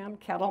businessman,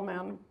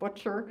 cattleman,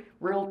 butcher,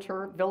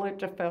 realtor,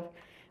 village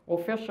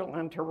official,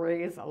 and to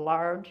raise a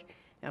large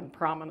and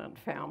prominent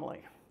family.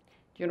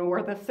 Do you know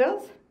where this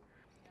is?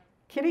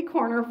 Kitty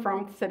corner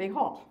from City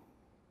Hall.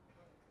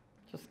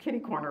 Just kitty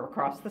corner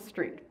across the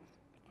street.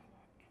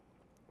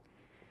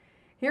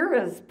 Here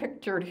is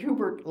pictured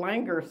Hubert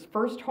Langer's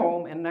first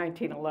home in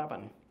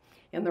 1911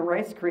 in the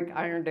Rice Creek,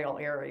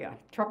 Irondale area.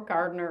 Truck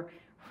gardener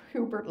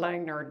Hubert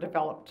Langner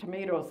developed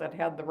tomatoes that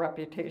had the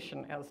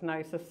reputation as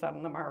nicest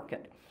on the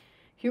market.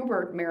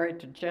 Hubert, married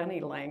to Jenny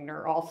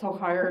Langner, also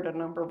hired a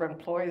number of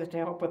employees to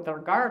help with their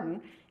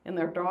garden, and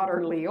their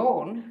daughter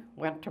Leone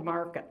went to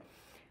market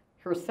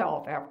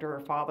herself after her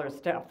father's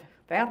death.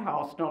 That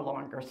house no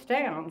longer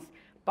stands,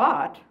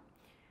 but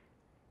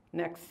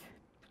next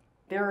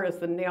there is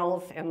the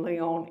Nils and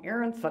Leone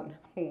Aronson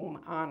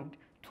home on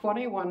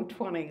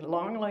 2120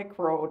 Long Lake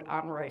Road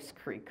on Rice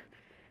Creek.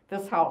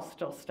 This house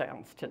still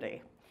stands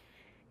today.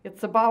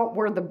 It's about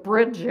where the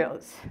bridge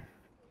is.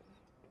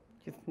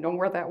 You know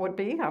where that would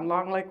be on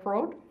Long Lake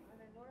Road?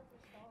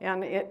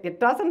 And it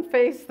doesn't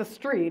face the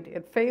street,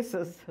 it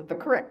faces the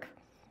creek.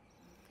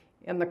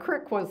 And the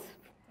creek was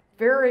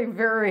very,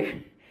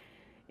 very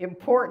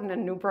important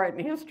in New Brighton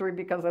history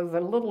because as a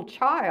little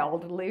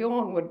child,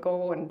 Leon would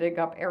go and dig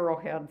up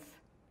arrowheads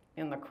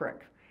in the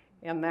creek.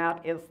 And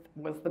that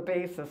was the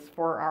basis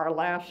for our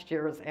last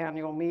year's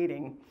annual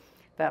meeting,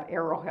 that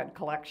arrowhead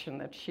collection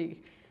that she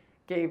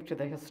gave to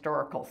the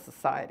Historical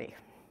Society.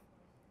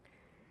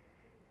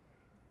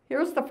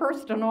 Here's the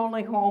first and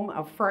only home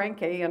of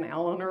Frank A. and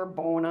Eleanor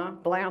Bona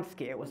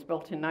Blansky. It was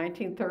built in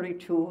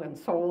 1932 and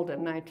sold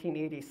in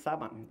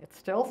 1987. It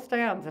still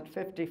stands at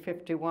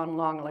 5051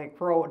 Long Lake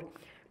Road,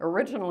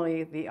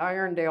 originally the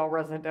Irondale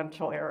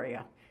residential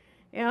area.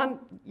 And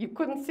you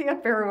couldn't see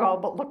it very well,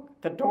 but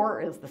look, the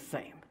door is the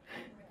same.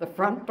 The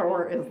front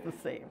door is the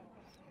same.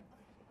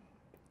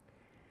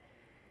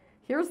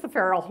 Here's the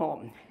Farrell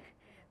home.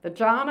 The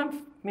John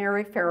and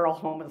Mary Farrell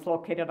home is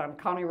located on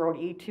County Road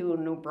E2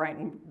 and New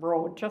Brighton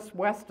Road, just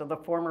west of the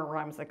former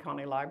Ramsey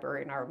County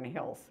Library in Arden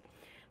Hills.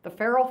 The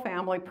Farrell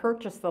family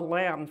purchased the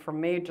land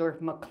from Major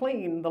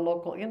McLean, the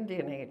local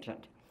Indian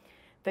agent.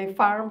 They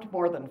farmed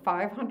more than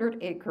 500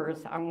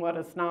 acres on what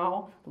is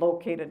now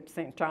located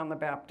St. John the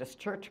Baptist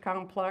Church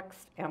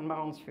Complex and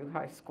Mounds View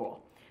High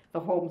School.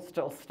 The home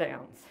still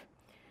stands.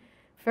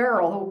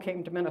 Farrell, who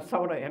came to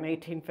Minnesota in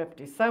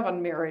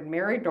 1857, married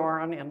Mary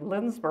Doran in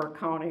Lindsborough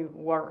County,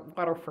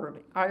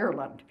 Waterford,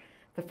 Ireland.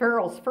 The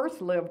Farrells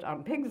first lived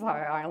on Pig's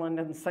Eye Island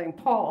in St.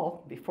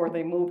 Paul before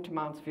they moved to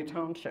Mounds View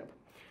Township.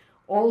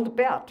 Old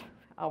Bet,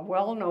 a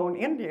well-known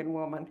Indian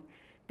woman,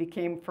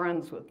 became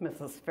friends with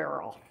Mrs.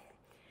 Farrell.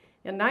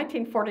 In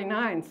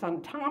 1949,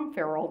 son Tom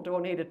Farrell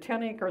donated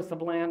 10 acres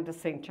of land to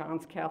St.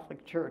 John's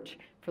Catholic Church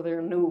for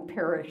their new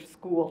parish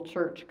school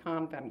church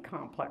convent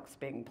complex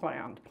being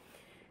planned.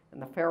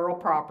 And the Farrell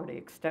property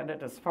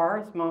extended as far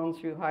as Mounds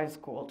View High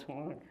School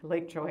to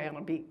Lake Johanna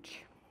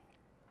Beach.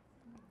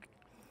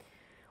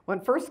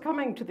 When first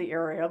coming to the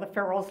area, the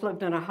Farrells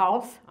lived in a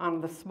house on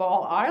the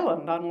small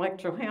island on Lake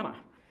Johanna.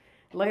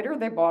 Later,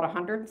 they bought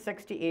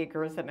 160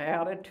 acres and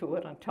added to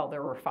it until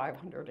there were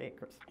 500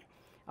 acres.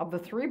 Of the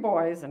 3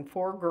 boys and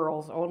 4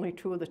 girls, only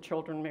 2 of the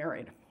children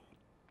married.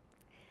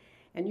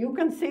 And you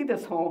can see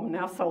this home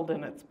nestled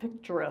in its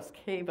picturesque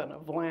haven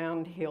of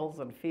land, hills,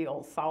 and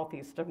fields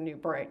southeast of New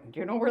Brighton. Do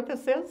you know where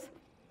this is?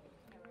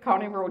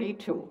 County Road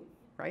E2,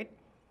 right?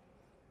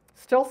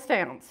 Still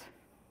stands.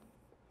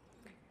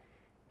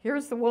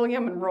 Here's the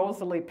William and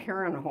Rosalie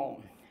Perrin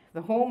home.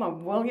 The home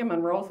of William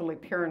and Rosalie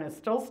Perrin is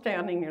still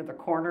standing near the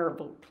corner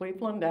of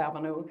Cleveland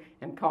Avenue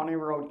and County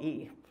Road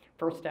E,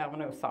 First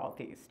Avenue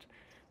Southeast.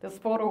 This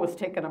photo was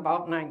taken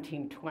about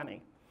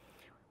 1920.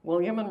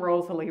 William and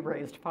Rosalie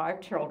raised 5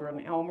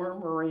 children, Elmer,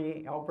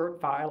 Marie, Albert,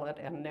 Violet,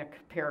 and Nick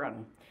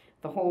Perrin.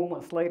 The home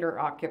was later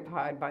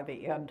occupied by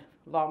the Ed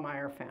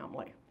Lawmeyer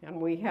family. And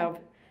we have,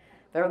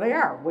 there they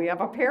are. We have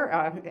a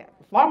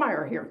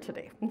Lawmeyer here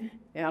today,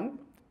 and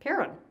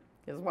Perrin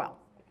as well.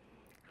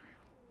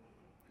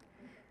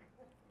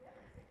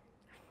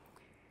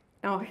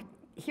 Now,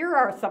 here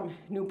are some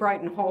New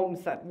Brighton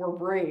homes that were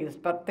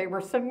raised, but they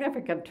were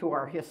significant to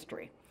our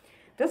history.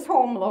 This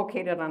home,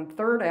 located on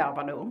 3rd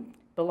Avenue,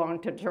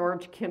 belonged to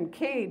George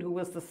Kincaid, who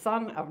was the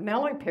son of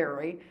Nellie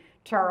Perry,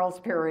 Charles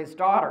Perry's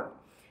daughter.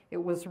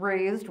 It was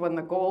raised when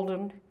the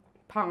Golden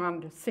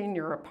Pond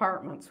Senior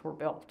Apartments were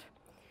built.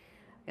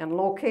 And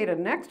located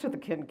next to the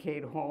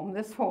Kincaid home,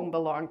 this home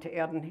belonged to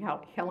Ed and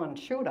Helen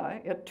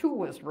Shuda. It too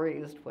was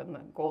raised when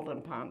the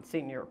Golden Pond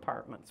Senior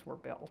Apartments were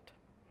built.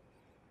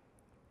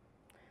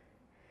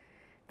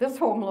 This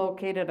home,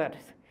 located at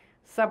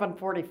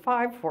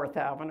 745 4th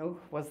Avenue,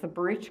 was the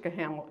Barichka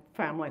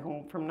family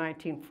home from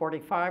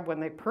 1945 when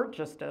they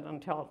purchased it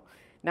until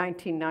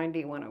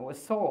 1990 when it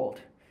was sold.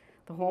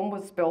 The home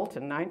was built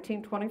in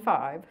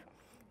 1925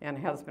 and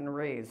has been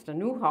raised. A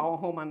new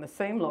home on the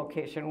same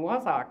location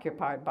was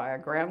occupied by a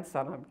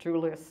grandson of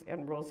Julius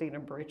and Rosina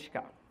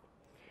Barichka.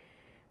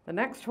 The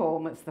next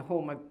home is the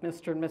home of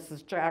Mr. and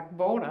Mrs. Jack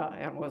Bona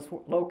and was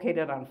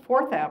located on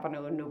 4th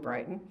Avenue in New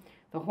Brighton.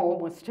 The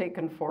home was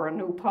taken for a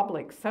new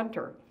public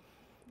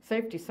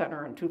safety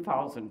center in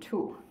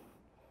 2002.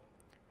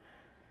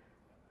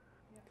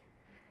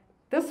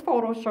 This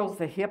photo shows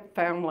the Hip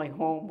family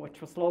home,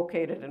 which was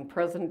located in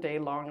present-day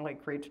Long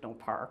Lake Regional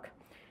Park.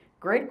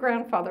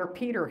 Great-grandfather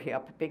Peter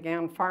Hip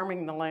began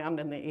farming the land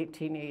in the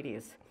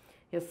 1880s.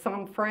 His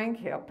son Frank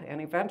Hip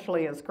and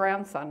eventually his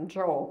grandson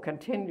Joe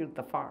continued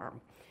the farm.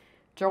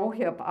 Joe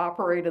Hip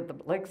operated the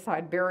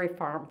Lakeside Berry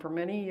Farm for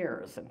many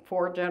years, and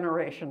 4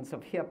 generations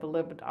of Hip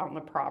lived on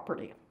the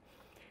property.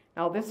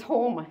 Now, this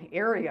home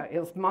area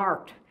is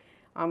marked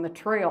on the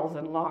trails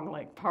in Long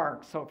Lake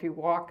Park, so if you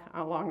walk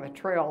along the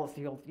trails,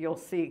 you'll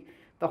see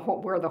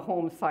where the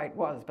home site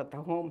was, but the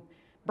home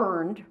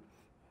burned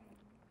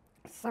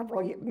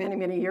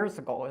many years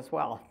ago as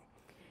well.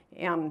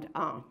 And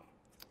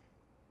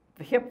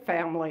the Hip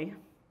family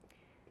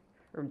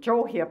or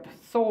Joe Hip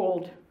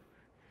sold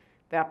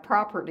that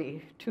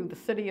property to the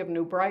city of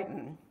New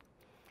Brighton.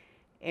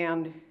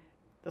 And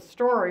the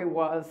story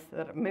was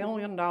that $1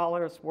 million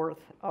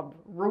worth of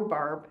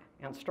rhubarb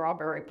and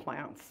strawberry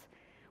plants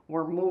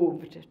were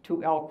moved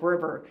to Elk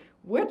River,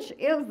 which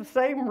is the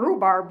same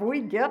rhubarb we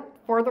get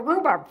for the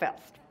Rhubarb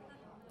Fest.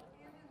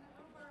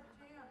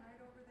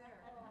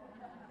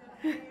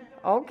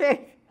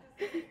 Okay.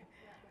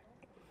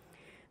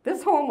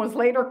 This home was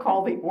later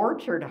called the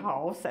Orchard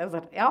House, as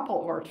an apple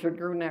orchard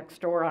grew next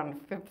door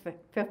on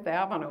Fifth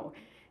Avenue.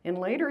 In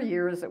later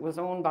years, it was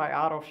owned by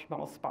Otto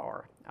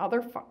Schmalzbauer.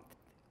 Other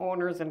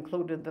owners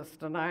included the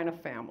Stenina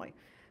family.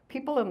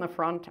 People in the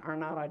front are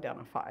not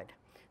identified.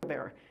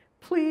 There.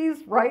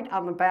 Please write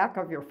on the back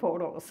of your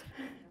photos,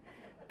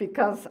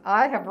 because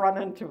I have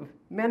run into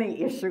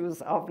many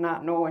issues of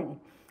not knowing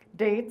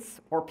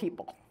dates or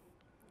people.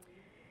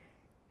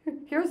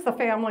 Here's the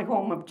family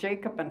home of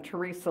Jacob and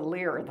Teresa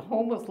Lear. The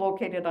home was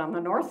located on the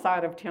north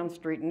side of 10th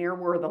Street, near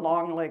where the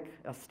Long Lake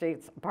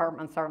Estates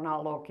apartments are now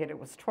located. It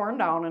was torn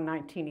down in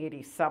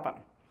 1987.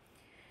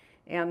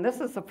 And this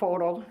is a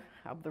photo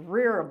of the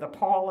rear of the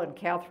Paul and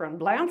Catherine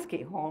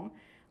Blansky home,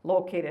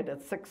 located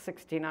at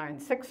 669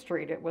 6th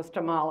Street. It was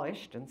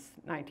demolished in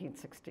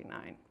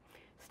 1969.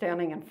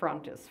 Standing in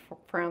front is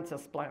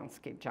Francis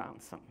Blansky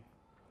Johnson.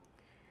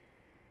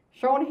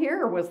 Shown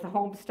here was the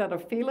homestead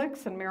of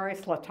Felix and Mary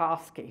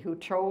Slatoski,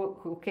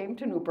 who came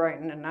to New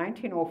Brighton in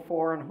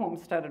 1904 and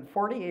homesteaded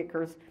 40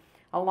 acres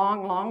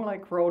along Long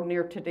Lake Road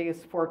near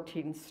today's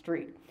 14th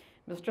Street.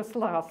 Mr.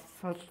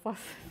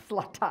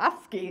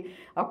 Slatoski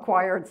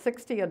acquired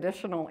 60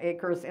 additional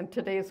acres in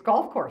today's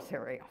golf course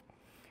area.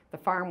 The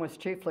farm was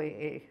chiefly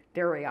a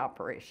dairy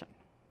operation.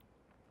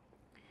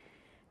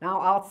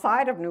 Now,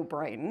 outside of New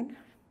Brighton,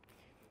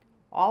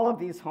 all of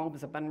these homes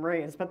have been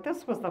razed, but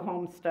this was the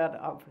homestead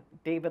of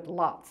David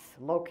Lutz,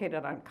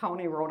 located on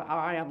County Road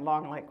I and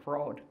Long Lake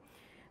Road.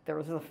 There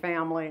was a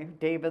family,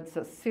 David,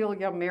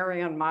 Cecilia,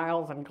 Marion,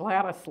 Miles, and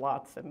Gladys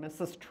Lutz, and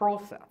Mrs.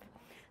 Troseth.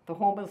 The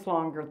home is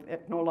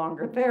no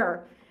longer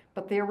there,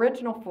 but the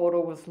original photo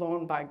was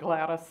loaned by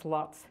Gladys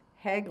Lutz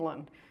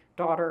Hagelin,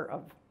 daughter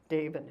of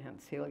David and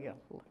Celia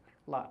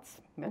Lutz.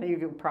 Many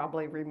of you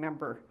probably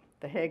remember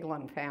the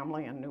Hagelin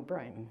family in New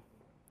Brighton.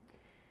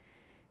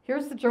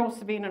 Here's the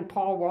Josephine and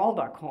Paul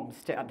Walduck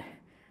homestead.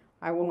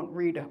 I won't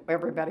read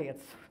everybody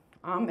it's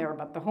on there,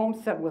 but the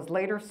homestead was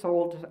later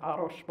sold to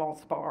Otto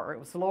Schmalzbauer. It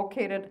was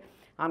located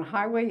on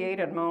Highway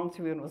 8 in Mounds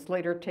View and was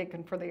later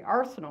taken for the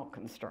arsenal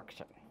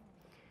construction.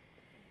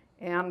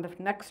 And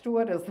next to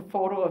it is the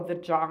photo of the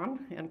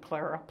John and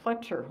Clara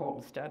Pletcher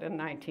homestead in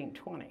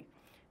 1920.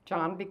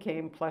 John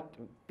began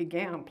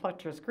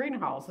Pletcher's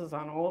greenhouses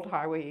on Old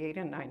Highway 8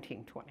 in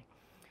 1920.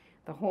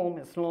 The home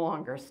is no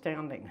longer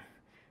standing,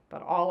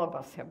 but all of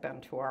us have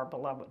been to our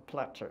beloved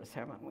Pletchers,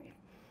 haven't we?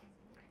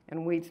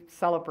 And we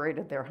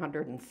celebrated their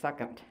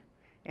 102nd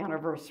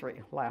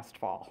anniversary last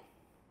fall.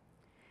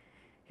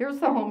 Here's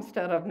the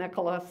homestead of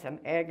Nicholas and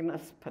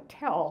Agnes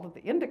Patel,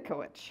 the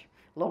Indicowich,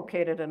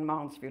 located in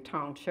Mounds View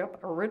Township.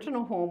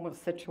 Original home was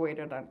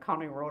situated on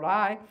County Road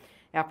I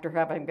after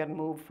having been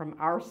moved from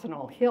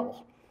Arsenal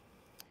Hill.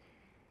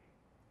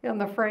 And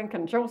the Frank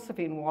and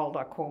Josephine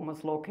Walduck home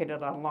was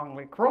located on Long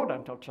Lake Road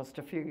until just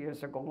a few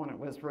years ago when it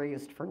was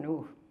razed for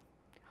new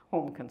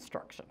home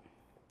construction.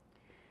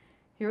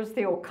 Here's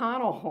the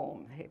O'Connell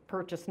home. They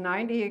purchased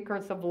 90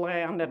 acres of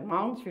land in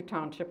Mounds View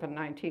Township in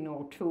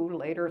 1902.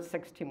 Later,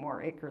 60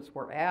 more acres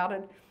were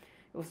added.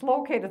 It was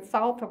located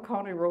south of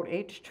County Road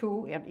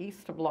H2 and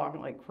east of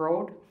Long Lake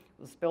Road.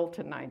 It was built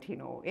in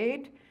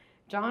 1908.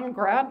 John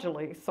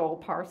gradually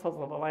sold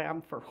parcels of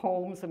land for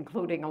homes,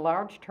 including a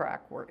large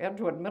tract where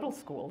Edgewood Middle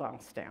School now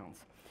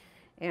stands,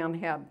 and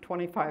had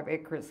 25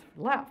 acres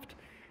left.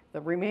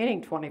 The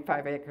remaining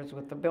 25 acres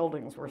with the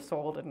buildings were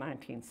sold in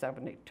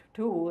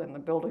 1972, and the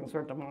buildings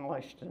were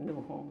demolished and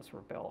new homes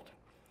were built.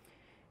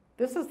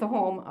 This is the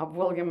home of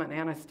William and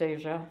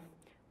Anastasia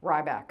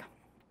Ryback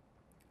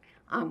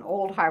on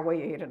Old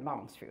Highway 8 in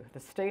Mounds View. The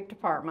State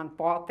Department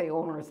bought the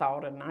owners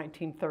out in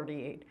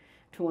 1938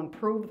 to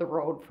improve the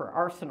road for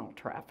arsenal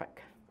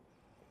traffic.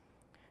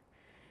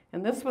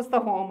 And this was the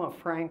home of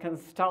Frank and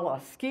Stella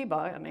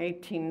Skiba in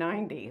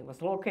 1890. It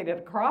was located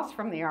across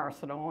from the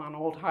arsenal on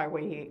Old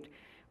Highway 8.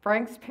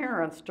 Frank's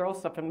parents,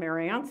 Joseph and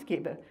Marianne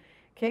Skiba,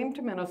 came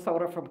to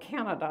Minnesota from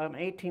Canada in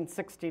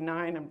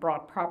 1869 and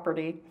brought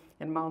property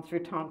in Mounds View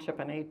Township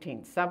in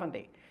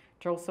 1870.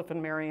 Joseph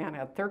and Marianne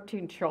had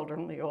 13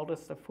 children, the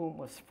oldest of whom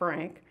was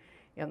Frank,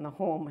 and the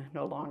home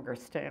no longer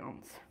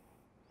stands.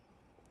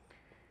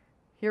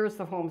 Here's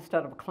the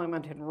homestead of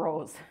Clement and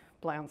Rose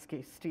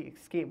Blansky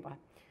Skiba.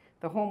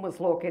 The home was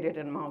located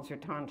in Mounds View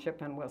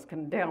Township and was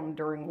condemned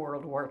during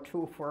World War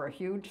II for a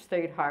huge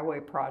state highway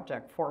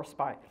project forced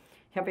by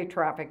heavy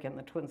traffic in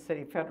the Twin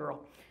City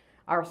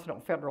Arsenal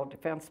Federal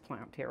Defense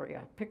Plant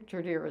area.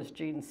 Pictured here is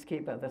Gene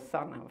Skiba, the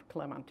son of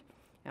Clement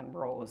and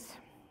Rose.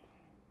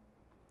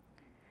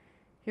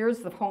 Here's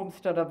the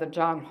homestead of the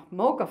John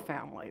Moga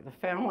family.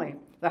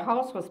 The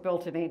house was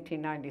built in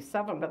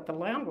 1897, but the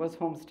land was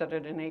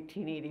homesteaded in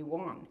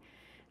 1881.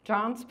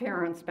 John's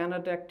parents,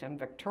 Benedict and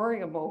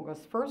Victoria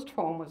Moga's first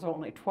home was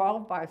only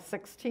 12 by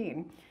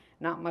 16,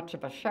 not much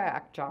of a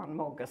shack, John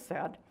Moga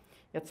said.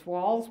 Its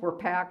walls were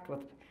packed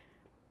with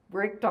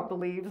raked up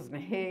leaves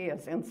and hay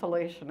as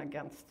insulation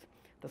against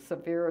the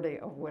severity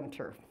of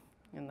winter,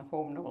 and the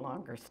home no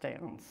longer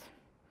stands.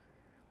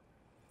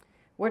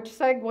 Which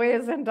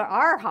segues into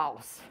our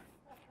house,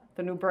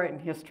 the New Brighton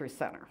History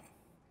Center.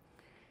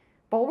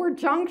 Bulwer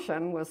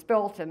Junction was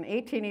built in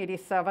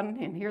 1887,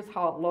 and here's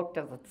how it looked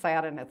as it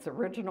sat in its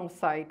original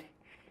site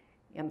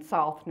in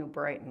South New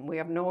Brighton. We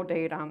have no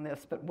date on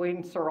this, but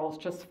Wayne Searles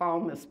just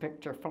found this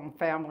picture from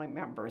family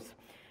members.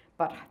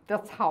 But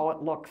that's how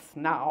it looks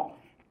now.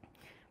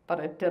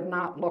 But it did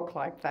not look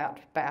like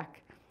that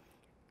back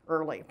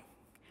early.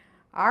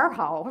 Our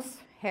house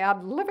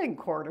had living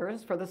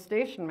quarters for the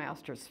station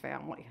master's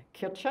family.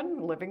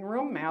 Kitchen, living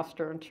room,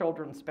 master and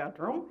children's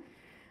bedroom.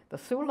 The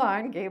Sioux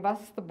Line gave us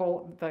the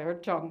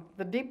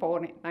depot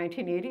in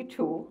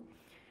 1982.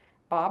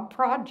 Bob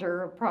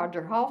Prodger of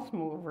Prodger House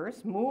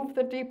Movers moved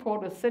the depot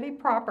to city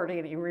property,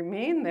 and he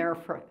remained there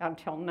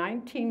until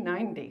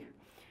 1990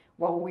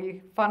 while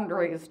we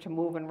fundraised to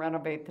move and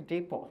renovate the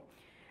depot.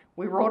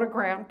 We wrote a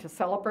grant to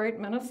Celebrate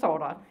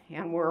Minnesota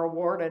and were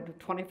awarded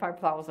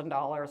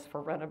 $25,000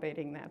 for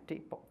renovating that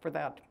depot,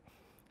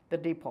 the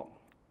depot.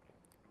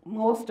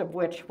 Most of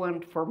which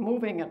went for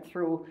moving it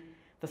through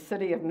the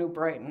city of New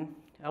Brighton,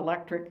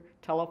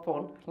 electric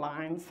telephone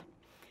lines,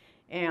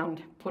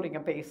 and putting a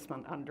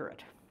basement under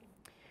it.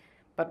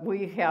 But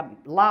we had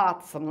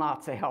lots and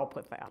lots of help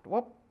with that.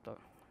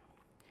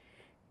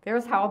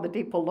 There's how the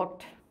depot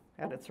looked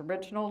at its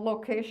original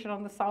location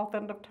on the south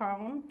end of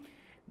town.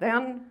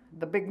 Then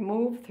the big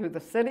move through the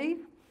city.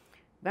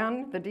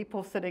 Then the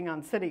depot sitting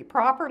on city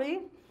property.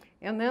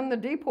 And then the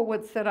depot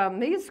would sit on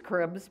these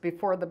cribs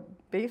before the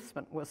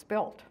basement was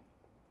built.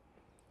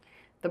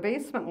 The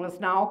basement was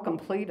now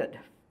completed.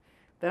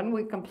 Then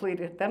we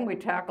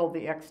tackled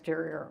the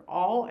exterior.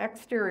 All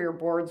exterior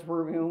boards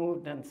were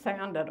removed and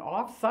sanded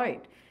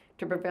off-site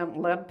to prevent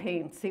lead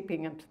paint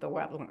seeping into the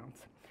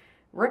wetlands.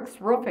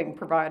 Rick's Roofing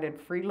provided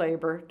free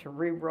labor to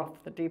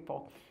re-roof the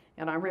depot.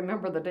 And I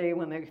remember the day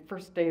when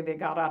first day they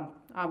got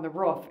on the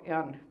roof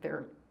and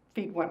their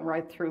feet went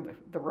right through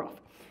the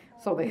roof.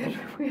 So we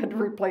had to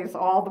replace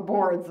all the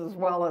boards as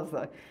well as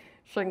the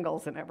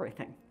shingles and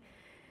everything.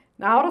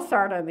 Now to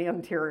start on the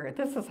interior,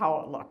 this is how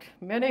it looked.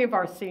 Many of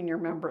our senior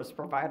members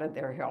provided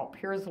their help.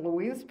 Here's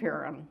Louise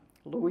Perrin,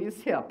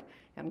 Louise Hipp,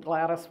 and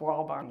Gladys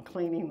Walbon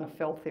cleaning the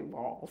filthy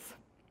walls.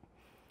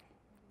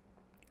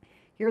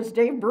 Here's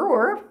Dave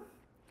Brewer,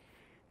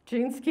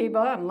 Gene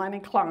Skiba, and Lenny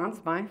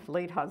Clance, my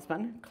late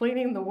husband,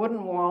 cleaning the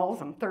wooden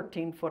walls and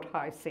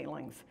 13-foot-high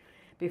ceilings.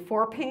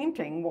 Before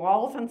painting,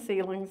 walls and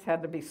ceilings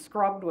had to be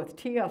scrubbed with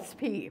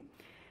TSP,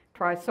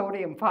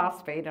 trisodium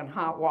phosphate, and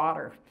hot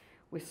water.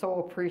 We so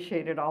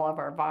appreciated all of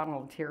our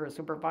volunteers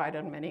who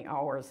provided many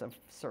hours of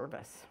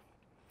service.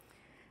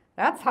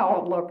 That's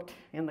how it looked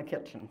in the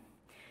kitchen.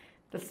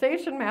 The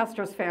station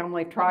master's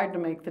family tried to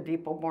make the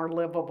depot more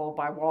livable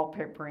by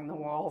wallpapering the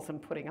walls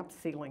and putting up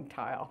ceiling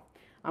tile.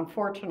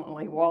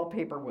 Unfortunately,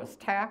 wallpaper was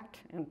tacked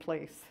in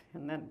place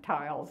and then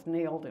tiles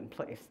nailed in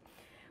place.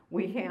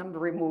 We hand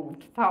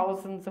removed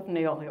thousands of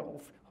nail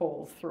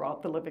holes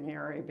throughout the living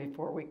area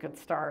before we could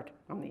start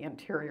on the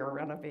interior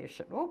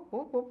renovation.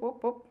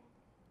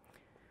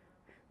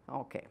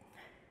 Okay.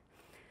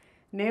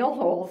 Nail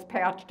holes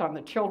patched on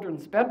the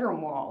children's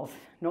bedroom walls.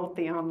 Note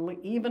the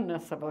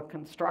unevenness of a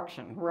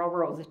construction.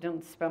 Railroads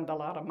didn't spend a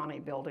lot of money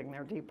building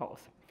their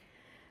depots.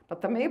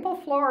 But the maple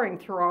flooring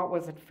throughout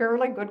was in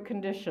fairly good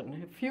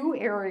condition. A few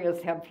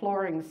areas had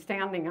flooring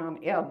standing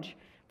on edge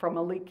from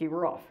a leaky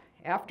roof.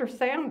 After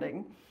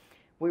sanding,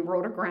 we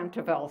wrote a grant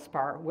to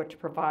Valspar, which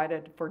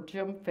provided for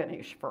gym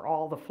finish for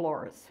all the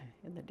floors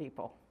in the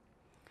depot.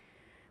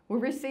 We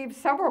received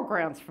several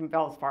grants from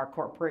Valspar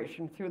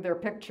Corporation through their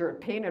Picture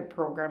It Painted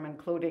program,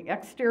 including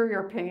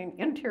exterior paint,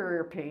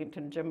 interior paint,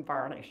 and gym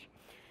varnish.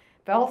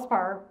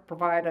 Valspar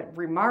provided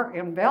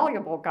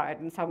invaluable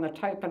guidance on the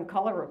type and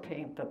color of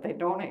paint that they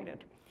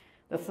donated.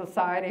 The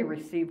Society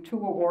received 2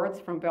 awards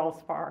from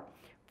Valspar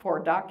for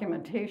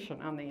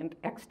documentation on the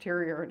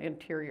exterior and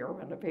interior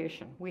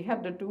renovation. We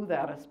had to do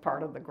that as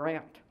part of the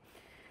grant.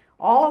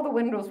 All of the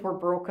windows were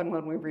broken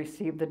when we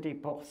received the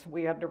depots.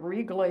 We had to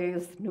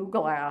reglaze new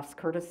glass,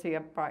 courtesy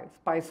of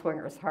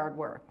Spicewinger's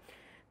Hardware.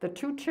 The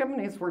 2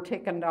 chimneys were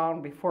taken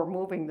down before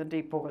moving the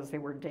depot as they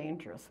were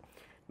dangerous.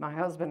 My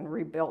husband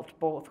rebuilt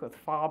both with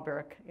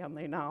fabric, and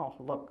they now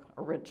look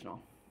original.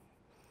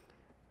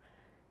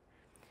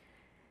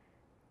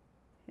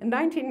 In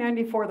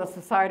 1994, the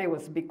Society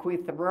was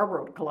bequeathed the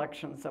railroad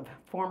collections of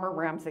former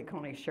Ramsey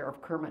County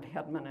Sheriff Kermit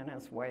Hedman and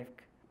his wife,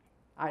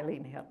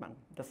 Eileen Hedman,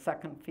 the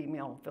second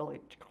female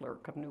village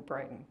clerk of New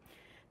Brighton.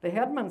 The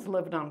Hedmans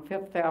lived on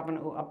 5th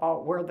Avenue,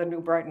 about where the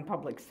New Brighton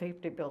Public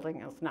Safety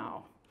Building is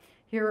now.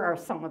 Here are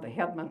some of the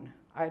Hedman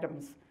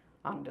items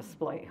on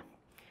display.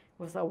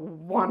 It was a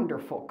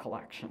wonderful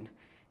collection.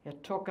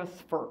 It took us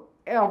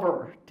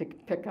forever to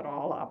pick it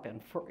all up,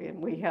 and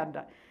we had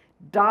to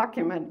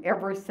document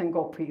every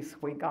single piece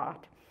we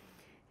got.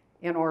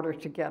 in order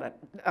to get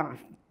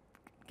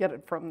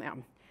it from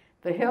them.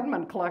 The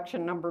Hedman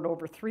collection numbered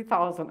over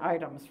 3,000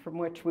 items from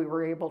which we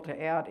were able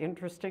to add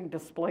interesting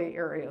display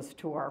areas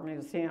to our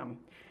museum.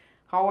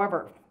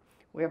 However,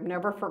 we have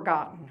never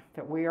forgotten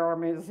that we are a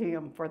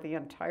museum for the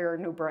entire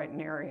New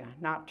Brighton area,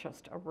 not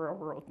just a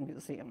railroad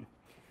museum.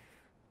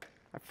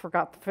 I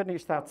forgot to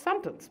finish that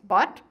sentence,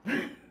 but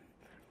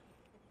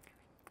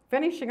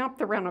finishing up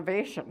the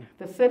renovation,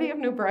 the city of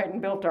New Brighton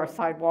built our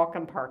sidewalk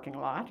and parking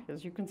lot.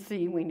 As you can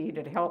see, we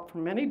needed help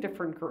from many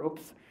different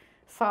groups.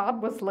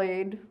 Sod was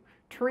laid,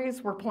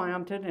 trees were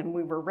planted, and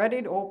we were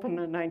ready to open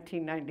in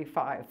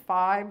 1995.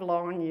 5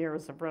 long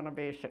years of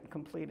renovation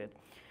completed.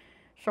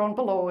 Shown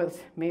below is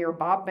Mayor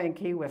Bob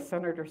Benke with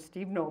Senator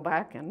Steve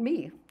Novak and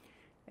me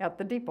at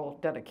the depot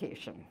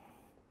dedication.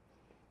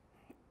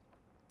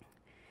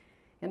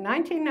 In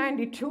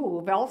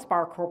 1992,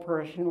 Valspar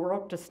Corporation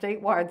wrote to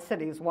statewide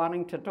cities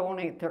wanting to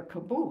donate their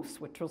caboose,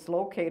 which was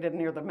located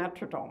near the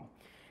Metrodome.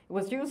 It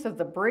was used as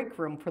a break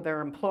room for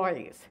their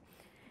employees.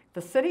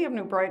 The city of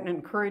New Brighton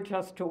encouraged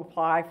us to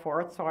apply for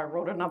it, so I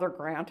wrote another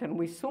grant, and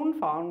we soon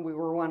found we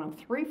were one of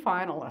 3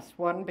 finalists,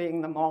 one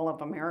being the Mall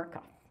of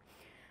America.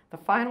 The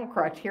final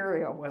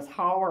criteria was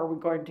how are we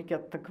going to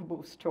get the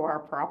caboose to our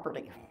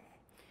property.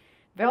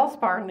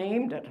 Valspar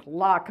named it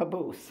La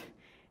Caboose,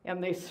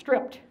 and they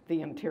stripped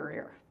the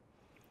interior,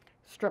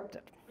 stripped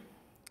it,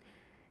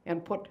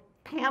 and put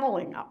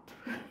paneling up.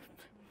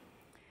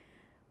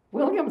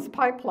 Williams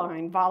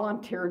Pipeline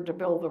volunteered to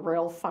build the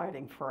rail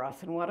siding for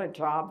us, and what a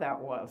job that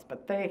was,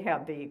 but they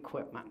had the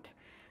equipment.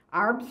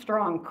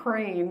 Armstrong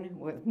Crane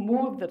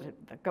moved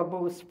the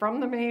caboose from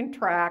the main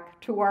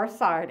track to our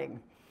siding.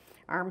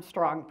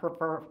 Armstrong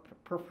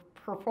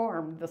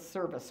performed the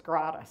service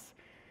gratis.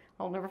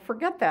 I'll never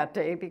forget that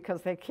day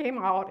because they came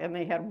out and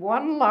they had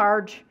one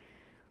large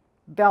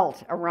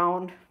belt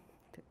around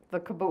the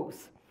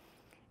caboose.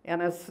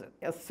 And as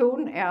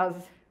soon as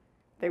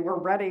they were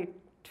ready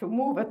to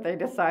move it, they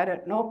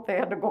decided, nope, they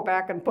had to go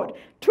back and put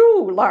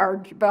 2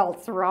 large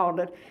belts around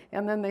it.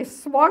 And then they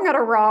swung it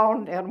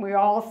around, and we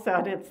all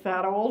said, it's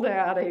that old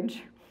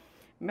adage,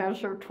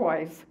 measure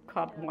twice,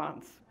 cut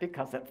once,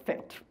 because it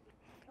fit.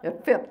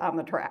 It fit on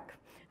the track.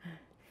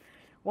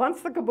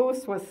 Once the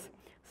caboose was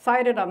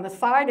sited on the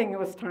siding, it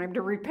was time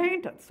to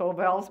repaint it. So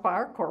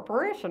Valspar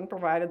Corporation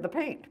provided the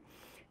paint.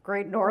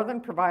 Great Northern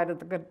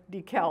provided the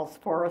decals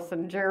for us,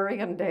 and Jerry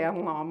and Dan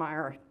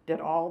Lawmeyer did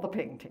all the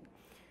painting.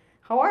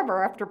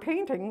 However, after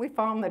painting, we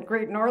found that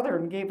Great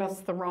Northern gave us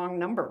the wrong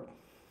number.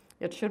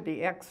 It should be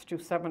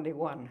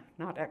X271,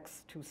 not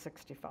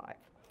X265.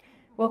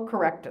 We'll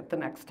correct it the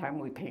next time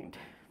we paint.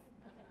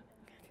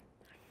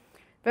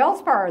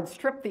 Valspar had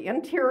stripped the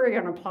interior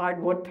and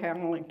applied wood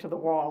paneling to the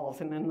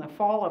walls, and in the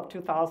fall of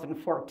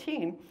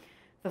 2014,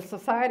 the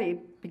Society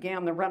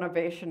began the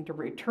renovation to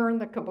return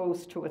the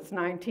caboose to its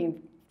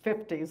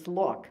 1950s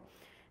look.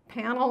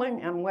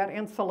 Paneling and wet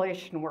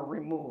insulation were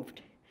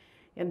removed.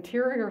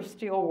 Interior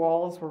steel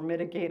walls were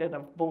mitigated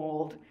of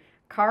mold.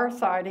 Car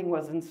siding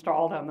was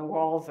installed on the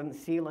walls and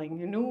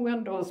ceiling. New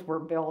windows were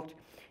built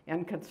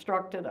and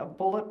constructed of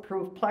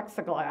bulletproof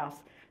plexiglass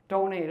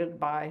donated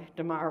by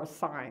DeMars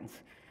Signs.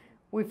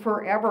 We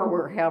forever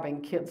were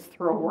having kids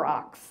throw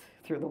rocks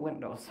through the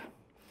windows.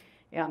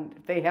 And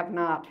they have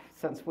not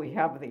since we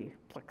have the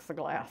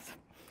plexiglass,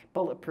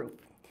 bulletproof.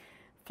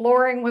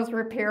 Flooring was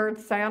repaired,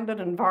 sanded,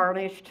 and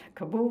varnished.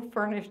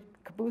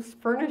 Caboose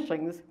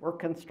furnishings were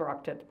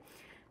constructed.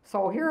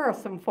 So here are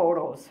some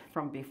photos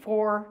from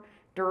before,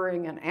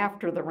 during, and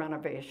after the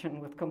renovation,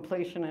 with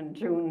completion in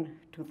June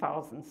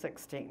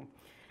 2016.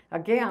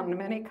 Again,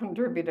 many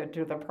contributed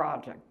to the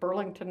project.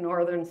 Burlington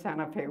Northern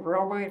Santa Fe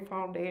Railway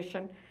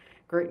Foundation,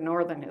 Great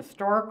Northern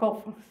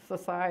Historical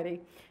Society,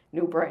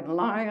 New Brighton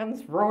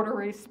Lions,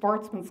 Rotary,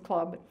 Sportsman's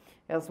Club,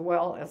 as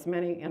well as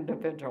many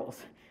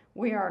individuals.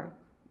 We are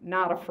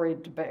not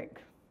afraid to beg.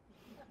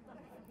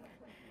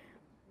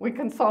 We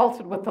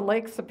consulted with the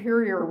Lake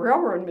Superior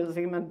Railroad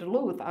Museum in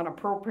Duluth on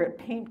appropriate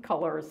paint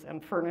colors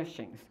and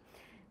furnishings.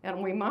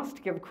 And we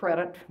must give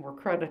credit where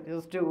credit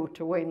is due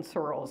to Wayne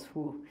Searles,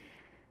 who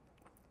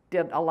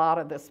did a lot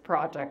of this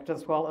project,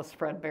 as well as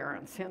Fred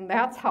Behrens. And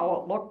that's how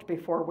it looked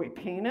before we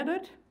painted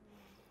it.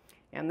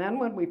 And then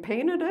when we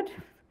painted it,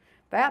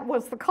 that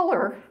was the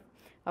color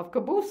of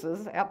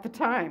cabooses at the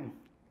time,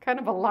 kind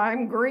of a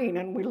lime green.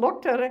 And we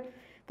looked at it.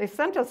 They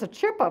sent us a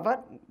chip of it.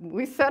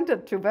 We sent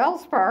it to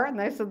Valspar, and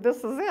they said, this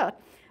is it.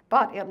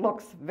 But it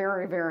looks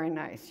very, very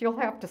nice. You'll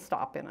have to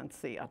stop in and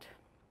see it.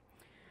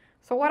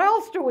 So what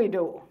else do we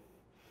do?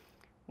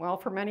 Well,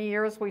 for many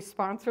years, we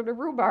sponsored a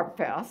Rhubarb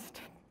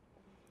Fest.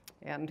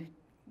 And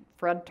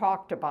Fred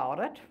talked about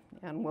it,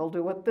 and we'll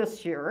do it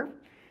this year.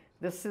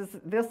 This is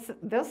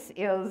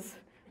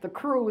the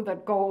crew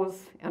that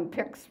goes and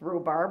picks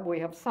rhubarb. We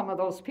have some of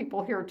those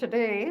people here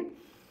today.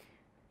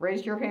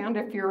 Raise your hand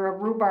if you're a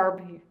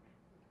rhubarb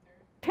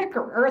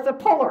picker, or the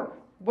puller.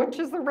 Which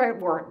is the right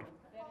word?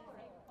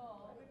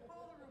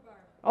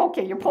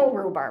 Okay, you pull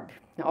rhubarb.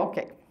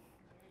 Okay.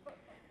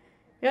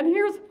 And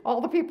here's all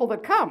the people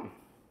that come.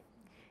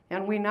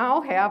 And we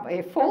now have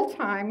a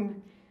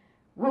full-time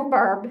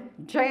rhubarb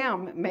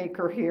jam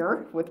maker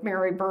here with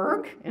Mary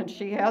Berg, and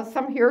she has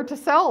some here to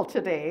sell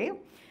today.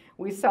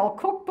 We sell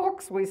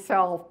cookbooks, we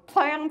sell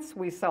plants,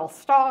 we sell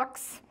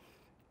stocks.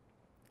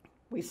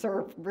 We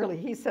serve, really,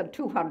 he said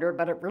 200,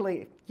 but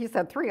he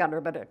said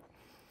 300, but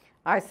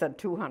I said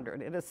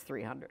 200. It is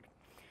 300.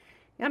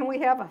 And we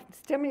have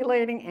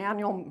stimulating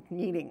annual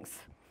meetings.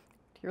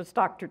 Here's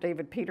Dr.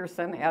 David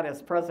Peterson at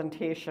his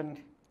presentation.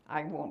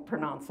 I won't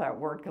pronounce that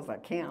word because I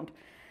can't.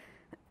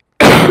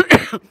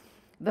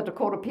 The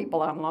Dakota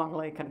People on Long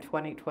Lake in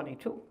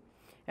 2022.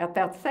 At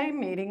that same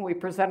meeting, we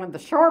presented the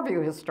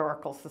Shoreview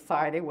Historical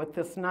Society with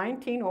this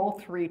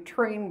 1903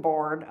 train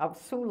board of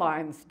Sioux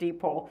Lines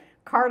Depot,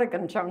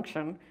 Cardigan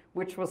Junction,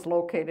 which was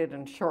located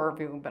in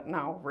Shoreview but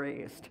now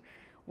razed.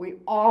 We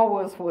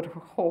always would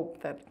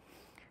hope that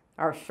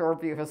our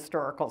Shoreview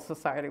Historical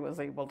Society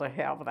was able to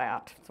have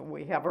that. So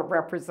we have a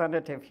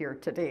representative here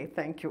today.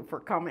 Thank you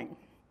for coming.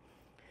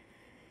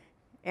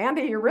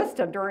 Andy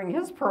Urista, during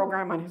his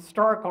program on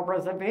historical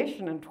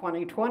preservation in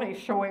 2020,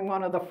 showing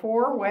one of the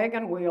 4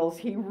 wagon wheels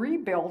he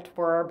rebuilt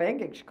for our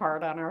baggage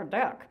cart on our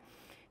deck.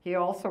 He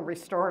also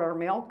restored our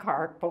mail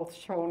cart, both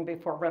shown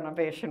before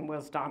renovation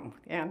was done.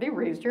 Andy,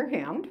 raise your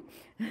hand.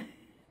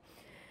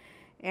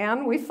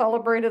 And we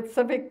celebrated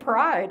Civic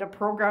Pride, a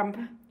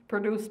program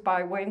produced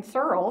by Wayne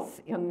Searles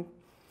in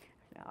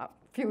a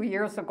few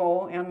years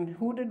ago. And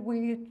who did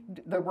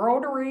the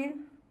Rotary,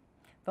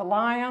 the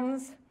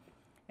Lions,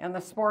 and the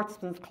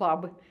Sportsman's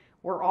Club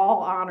were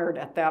all honored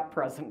at that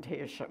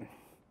presentation.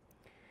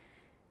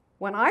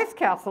 When ice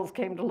castles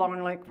came to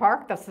Long Lake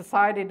Park, the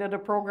Society did a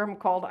program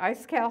called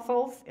Ice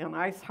Castles and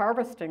Ice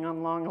Harvesting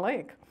on Long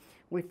Lake.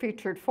 We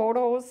featured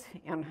photos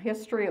and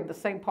history of the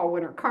St. Paul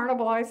Winter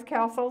Carnival ice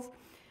castles,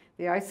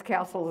 the ice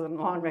castles in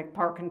Long Lake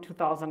Park in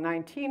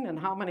 2019, and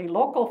how many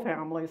local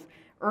families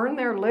earn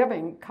their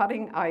living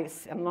cutting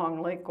ice in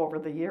Long Lake over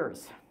the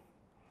years.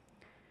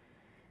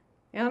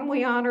 And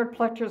we honored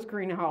Pletcher's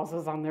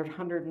Greenhouses on their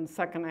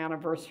 102nd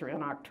anniversary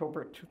in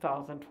October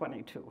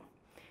 2022.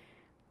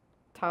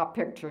 Top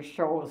picture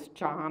shows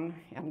John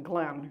and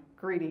Glenn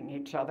greeting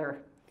each other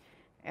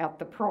at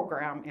the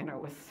program, and it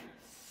was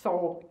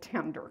so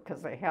tender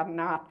because they had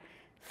not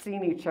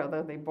seen each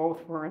other. They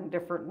both were in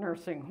different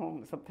nursing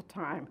homes at the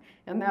time,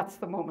 and that's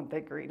the moment they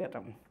greeted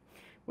them.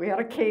 We had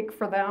a cake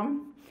for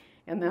them,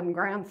 and then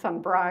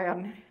grandson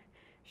Brian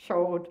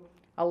showed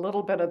a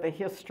little bit of the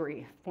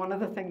history. One of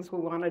the things we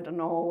wanted to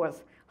know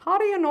was, how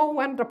do you know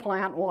when to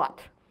plant what?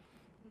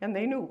 And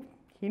they knew,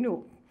 he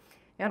knew.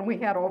 And we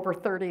had over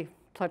 30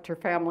 Pletcher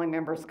family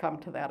members come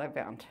to that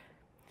event.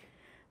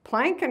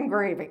 Plank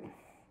engraving.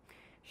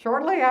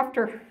 Shortly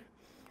after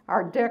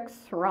our deck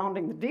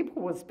surrounding the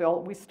depot was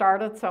built, we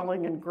started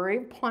selling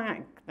engraved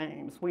plank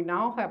names. We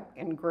now have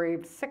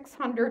engraved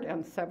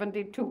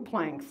 672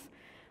 planks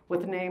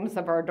with names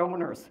of our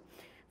donors.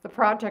 The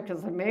project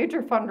is a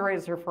major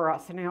fundraiser for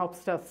us and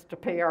helps us to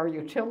pay our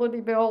utility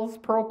bills,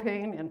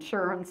 propane,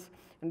 insurance,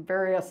 and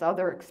various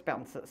other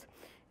expenses.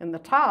 In the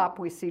top,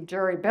 we see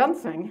Jerry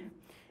Bensing,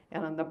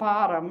 and in the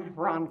bottom,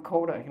 Ron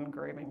Coda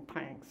engraving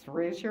planks.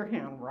 Raise your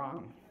hand,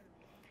 Ron.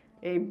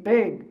 A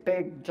big,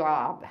 big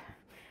job.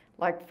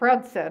 Like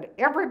Fred said,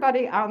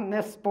 everybody on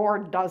this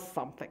board does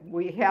something.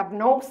 We have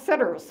no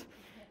sitters.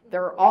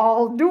 They're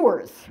all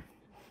doers.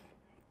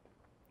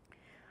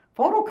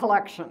 Photo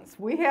collections.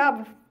 We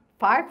have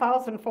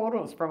 5,000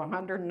 photos from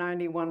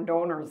 191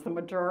 donors, the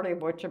majority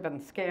of which have been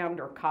scanned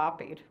or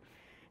copied.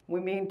 We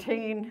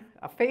maintain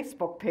a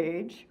Facebook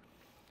page,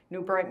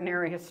 New Brighton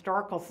Area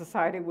Historical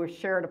Society. We've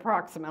shared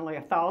approximately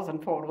 1,000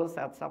 photos.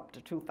 That's up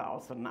to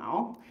 2,000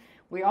 now.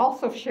 We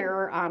also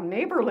share on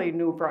Neighborly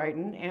New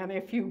Brighton, and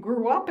if you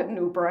grew up in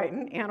New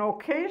Brighton, and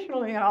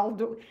occasionally I'll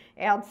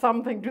add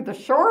something to the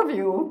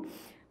Shoreview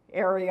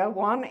area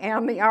one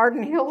and the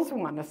Arden Hills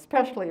one,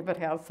 especially if it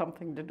has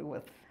something to do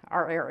with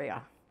our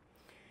area.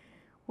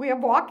 We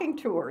have walking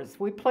tours.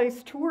 We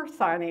place tour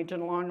signage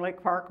in Long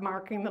Lake Park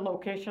marking the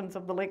locations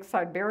of the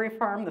Lakeside Berry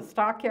Farm, the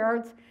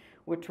stockyards,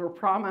 which were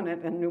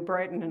prominent in New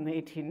Brighton in the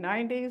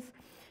 1890s,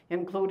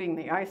 including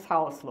the ice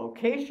house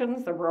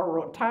locations, the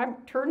railroad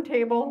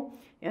turntable,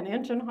 an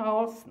engine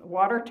house, the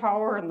water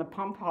tower, and the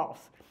pump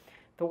house.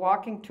 The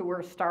walking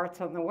tour starts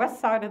on the west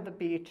side of the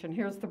beach, and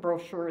here's the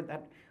brochure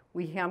that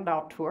we hand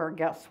out to our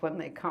guests when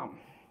they come.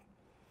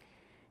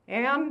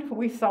 And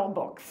we sell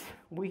books.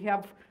 We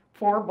have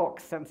 4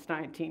 books since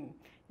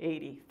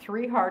 1980,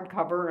 3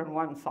 hardcover and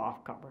 1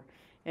 softcover.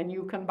 And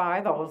you can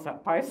buy those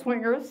at Buy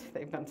Swingers.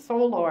 They've been so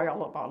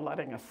loyal about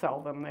letting us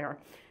sell them there.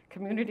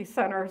 Community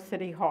Center,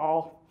 City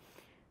Hall,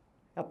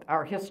 at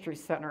our History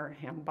Center,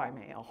 and by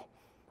mail.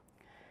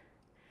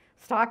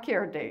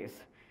 Stockyard Days.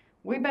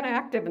 We've been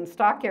active in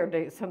Stockyard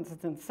Days since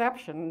its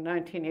inception in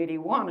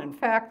 1981. In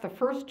fact, the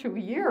first 2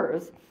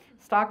 years,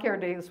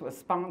 Stockyard Days was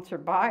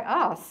sponsored by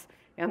us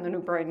and the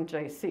New Brighton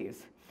JCs.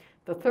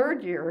 The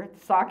 3rd year,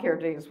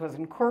 Stockyard Days was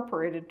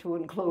incorporated to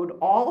include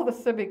all the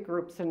civic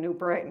groups in New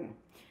Brighton.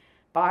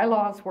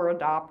 Bylaws were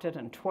adopted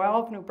and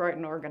 12 New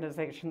Brighton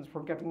organizations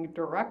were given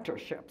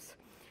directorships.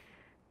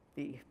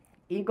 The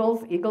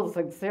Eagles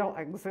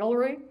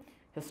Auxiliary,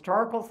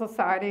 Historical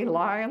Society,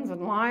 Lions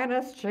and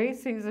Lioness,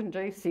 JCs and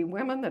JC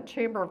Women, the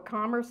Chamber of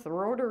Commerce, the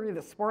Rotary,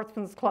 the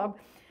Sportsman's Club,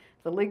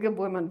 the League of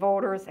Women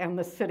Voters, and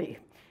the city.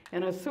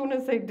 And as soon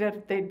as they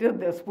did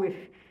this,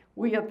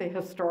 we at the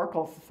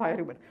Historical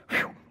Society went,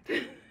 whew.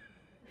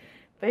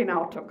 They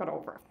now took it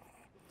over.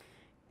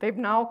 They've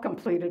now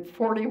completed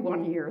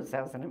 41 years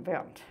as an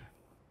event.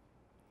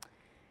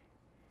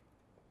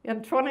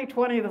 In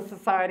 2020, the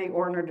Society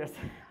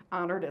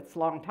honored its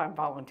longtime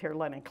volunteer,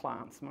 Lenny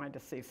Klantz, my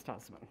deceased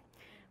husband,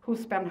 who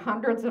spent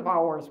hundreds of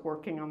hours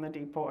working on the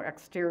depot,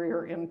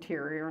 exterior,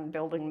 interior, and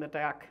building the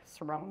deck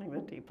surrounding the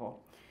depot.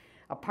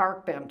 A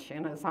park bench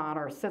in his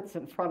honor sits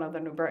in front of the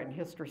New Brighton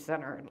History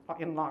Center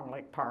in Long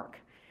Lake Park.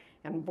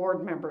 And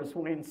board members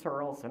Wayne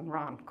Searles and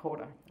Ron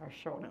Coda are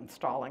shown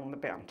installing the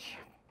bench.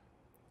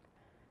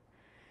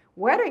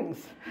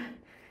 Weddings.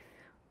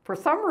 For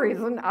some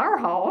reason, our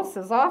house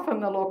is often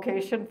the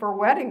location for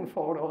wedding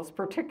photos,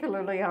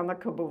 particularly on the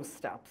caboose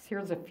steps.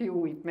 Here's a few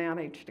we've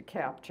managed to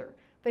capture.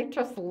 They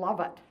just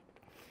love it.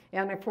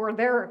 And if we're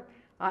there,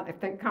 if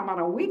they come on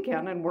a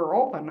weekend and we're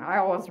open, I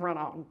always run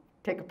out and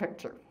take a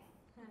picture.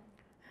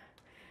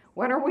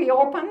 When are we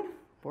open?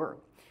 We're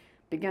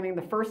beginning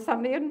the first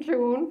Sunday in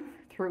June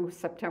through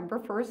September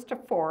 1st to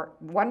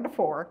 1 to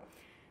 4.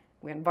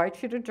 We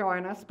invite you to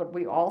join us, but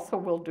we also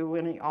will do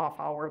any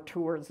off-hour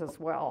tours as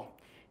well.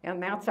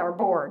 And that's our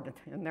board,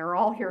 and they're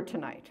all here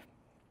tonight.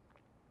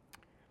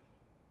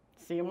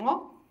 See them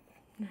all?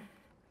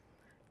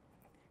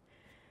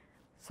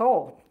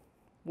 So,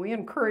 we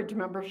encourage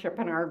membership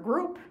in our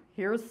group.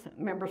 Here's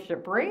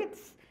membership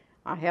rates.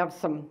 I have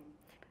some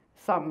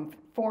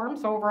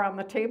forms over on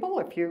the table.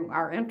 If you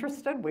are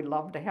interested, we'd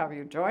love to have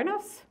you join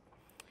us.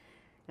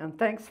 And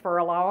thanks for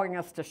allowing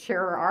us to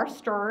share our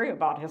story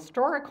about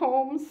historic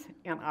homes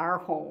and our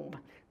home.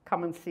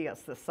 Come and see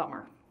us this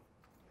summer.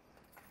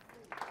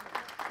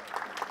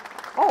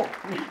 Oh,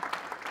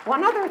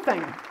 one other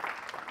thing.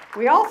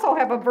 We also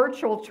have a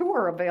virtual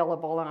tour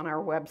available on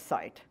our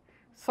website.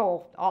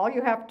 So all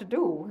you have to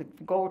do,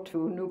 go to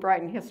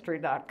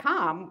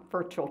newbrightonhistory.com,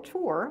 virtual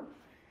tour.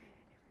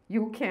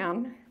 You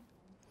can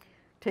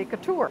take a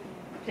tour.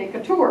 Take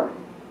a tour.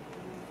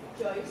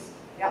 Joyce?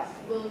 Yes.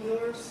 Will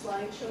your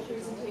slideshow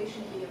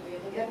presentation be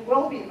available? It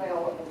will be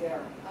available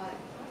there.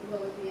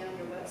 Will it be on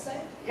your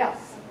website?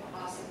 Yes.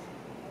 Awesome.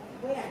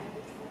 When?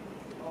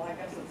 Well, I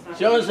guess it's not. As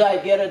soon as I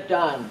get it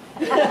done.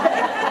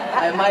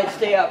 I might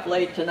stay up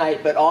late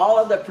tonight, but all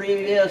of the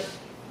previous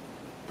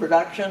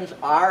productions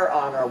are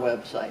on our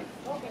website.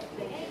 Okay,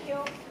 thank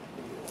you.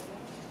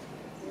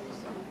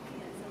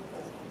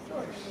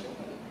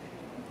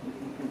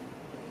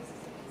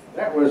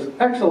 That was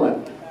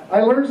excellent.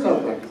 I learned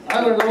something. I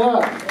learned a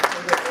lot.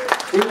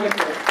 We went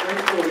to grade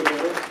school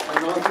together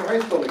and on to high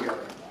school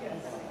together.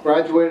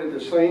 Graduated the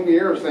same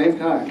year, same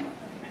time.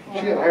 She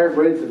had higher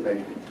grades than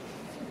me.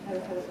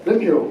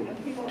 Didn't you?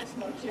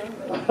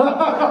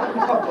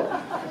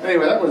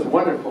 Anyway, that was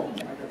wonderful.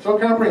 So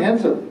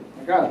comprehensive.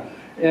 My God.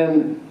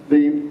 And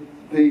the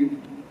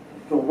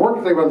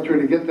work they went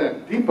through to get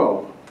that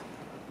depot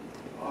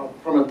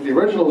from the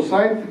original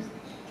site,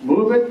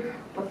 move it,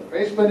 put the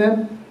basement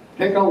in,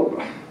 take all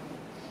the...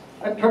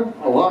 It took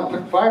a lot. It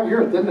took 5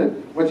 years, didn't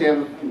it? Once you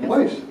have it in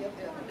place.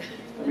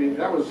 I mean,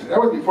 that was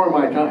before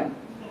my time.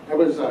 I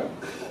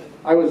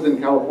was in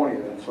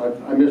California then, so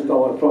I missed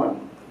all that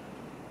fun.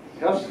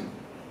 Yes,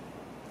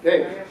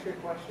 Dave. Can I ask you a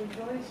question,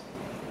 Joyce?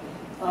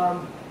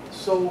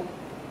 So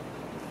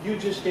you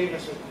just gave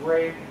us a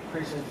great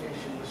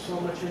presentation with so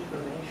much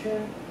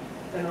information,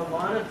 and a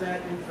lot of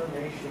that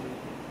information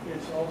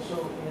is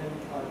also in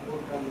our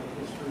book on the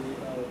history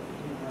of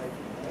New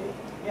Brighton, right?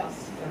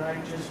 Yes. And I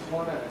just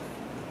want to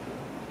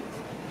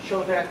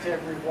show that to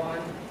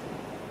everyone,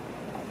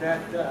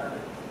 that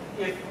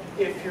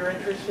if you're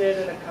interested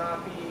in a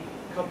copy,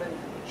 come and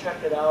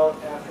check it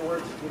out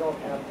afterwards if you don't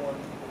have one.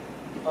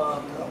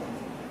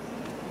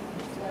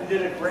 You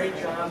did a great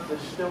job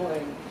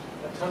distilling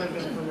a ton of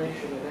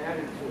information and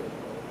adding to it.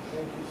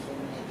 Thank you so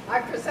much.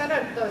 I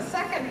presented the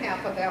second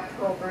half of that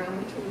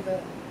program to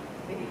the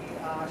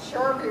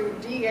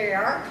Shoreview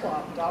DAR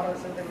Club,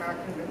 Daughters of the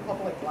American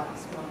Republic,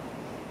 last month.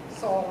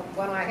 So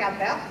when I had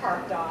that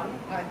part done,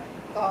 I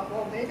thought,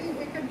 well, maybe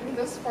we could do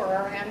this for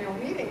our annual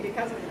meeting,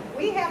 because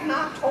we have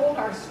not told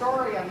our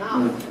story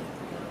enough.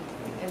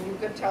 And you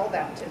could tell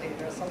that today.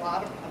 There's a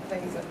lot of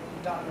things that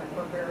we've done that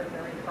we're very,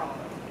 very proud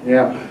of.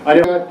 Yeah, I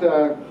got,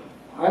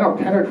 I don't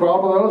know, 10 or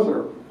 12 of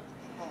those.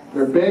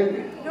 They're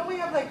big, No, we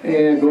have like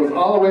and goes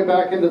all the way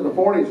back into the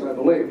 40s, I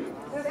believe.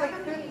 There's like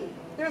 50.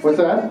 There's What's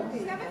like that?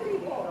 50.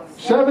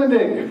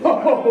 70!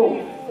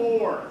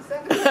 Oh,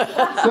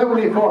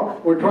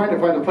 74. We're trying to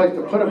find a place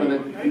to put them in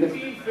it.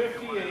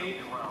 1958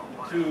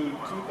 to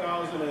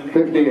 2008.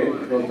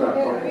 58 goes back.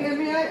 May I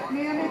make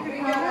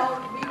a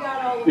comment? We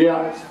got all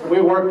Yeah,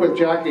 we worked with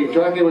Jackie.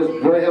 Jackie was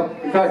very helpful.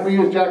 In fact, we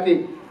used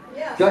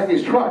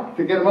Jackie's truck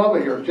to get him over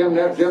here. Jim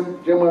went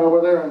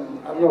over there, and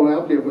I don't know who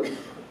helped you, but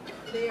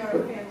They are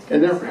fantastic.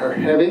 and they were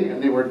heavy,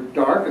 and they were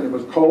dark, and it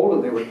was cold,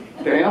 and they were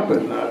damp,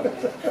 and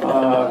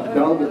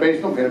down in the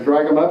basement we had to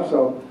drag them up.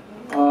 So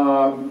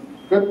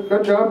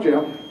Good job,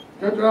 Jim.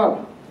 Good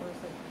job.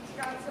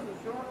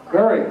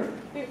 Very.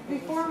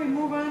 Before we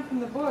move on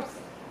from the books,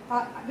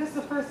 this is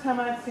the first time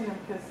I've seen them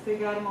because they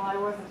got them while I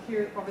wasn't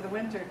here over the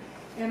winter.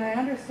 And I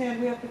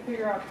understand we have to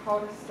figure out how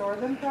to store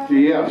them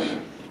properly. Yes.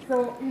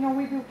 So, you know,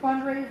 we do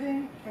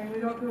fundraising and we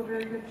don't do a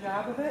very good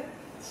job of it.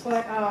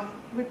 But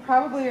we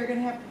probably are going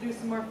to have to do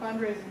some more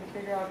fundraising to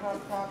figure out how to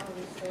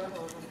properly store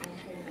those and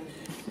maintain them.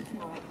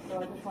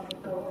 So I just wanted to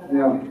throw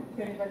that out.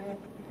 If anybody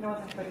knows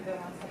anybody that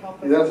wants to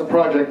help us. That's a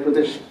project for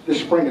this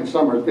spring and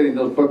summer, is getting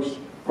those books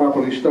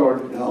properly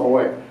stored in all the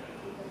way.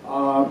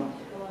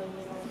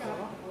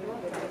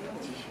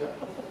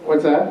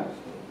 What's that?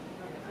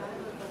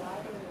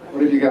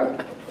 What have you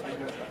got?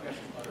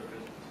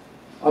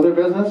 Other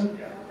business?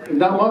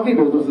 Not monkey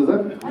business, is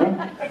it?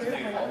 No?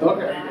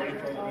 Okay.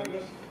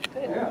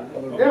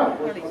 Yeah.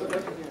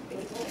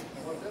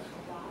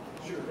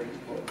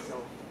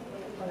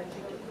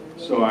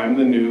 So I'm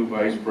the new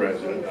vice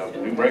president of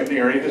the New Brighton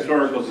Area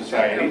Historical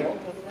Society.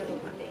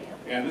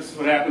 And this is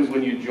what happens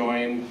when you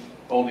join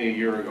only a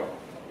year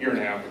and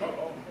a half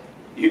ago.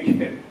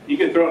 You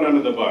get thrown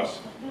under the bus.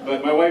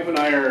 But my wife and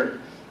I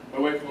my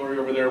wife Lori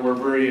over there, we're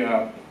very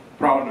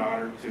proud and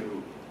honored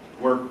to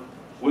work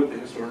with the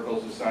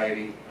Historical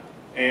Society.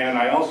 And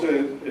I also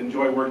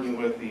enjoy working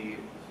with the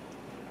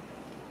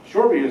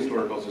Shoreview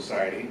Historical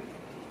Society.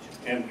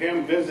 And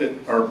Pam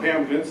Vincent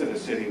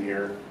is sitting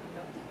here.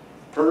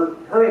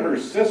 Her and her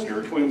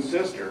sister, twin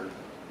sister,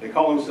 they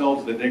call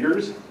themselves the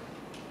Diggers.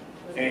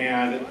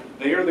 And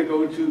they are the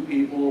go-to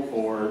people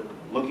for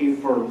looking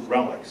for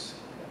relics.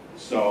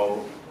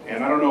 So,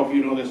 and I don't know if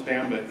you know this,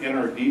 Pam, but in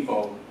our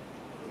depot,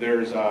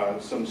 there's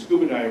some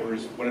scuba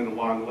divers went into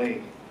Long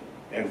Lake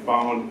and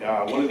found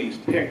one of these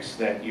picks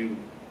that you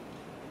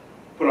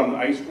put on the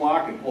ice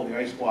block and pull the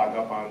ice block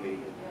up on the,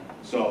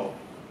 so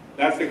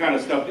that's the kind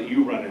of stuff that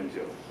you run into.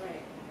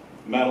 Right.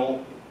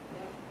 Metal.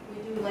 Yeah.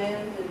 We do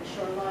land and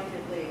shoreline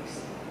and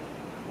lakes.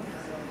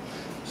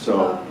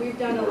 So we've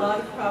done a lot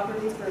of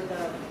property for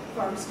the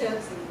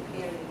farmsteads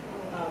in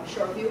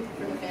Shoreview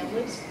for the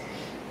families.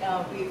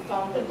 We've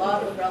found a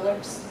lot of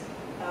relics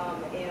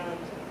and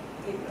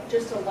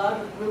just a lot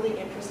of really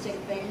interesting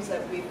things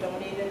that we've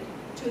donated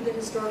to the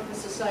Historical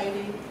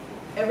Society.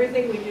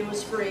 Everything we do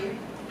is free.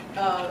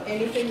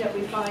 Anything that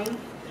we find,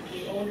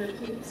 the owner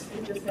keeps.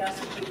 We just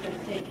ask if we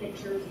can take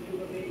pictures and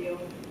do a video.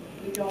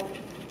 We don't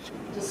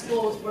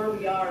disclose where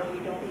we are. We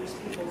don't use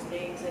people's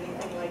names,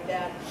 anything like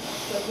that.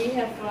 But we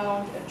have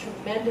found a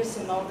tremendous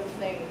amount of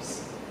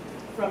things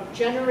from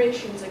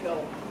generations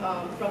ago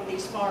from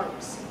these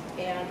farms.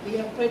 And we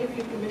have quite a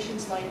few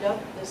commissions lined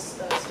up, this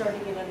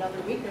starting in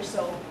another week or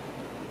so.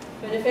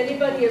 But if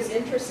anybody is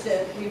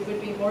interested, we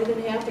would be more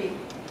than happy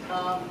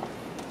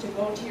to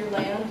go to your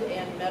land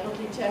and metal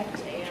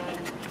detect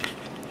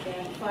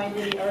and find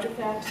any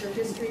artifacts or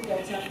history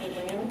that's on the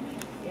land.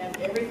 And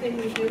everything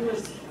we do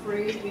is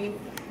free. We've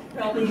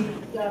probably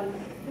done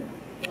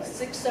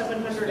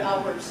 600-700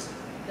 hours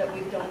that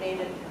we've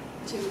donated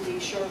to the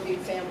Shoreview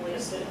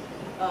families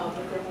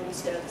with their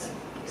homesteads.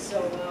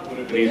 So would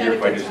it be easier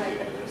if I just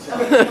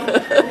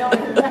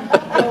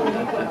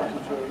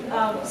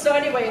so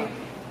anyway,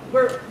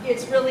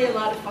 it's really a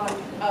lot of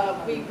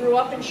fun. We grew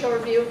up in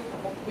Shoreview.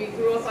 We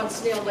grew up on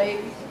Snail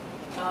Lake.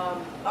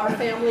 Our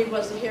family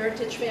was a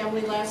heritage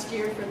family last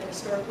year for the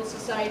Historical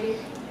Society,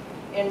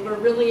 and we're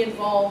really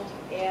involved.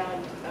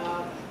 And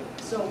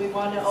so we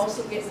want to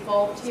also get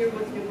involved here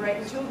with New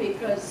Brighton too,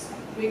 because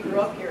we grew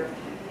up here,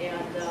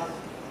 and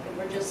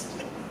we're just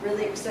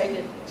really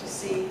excited to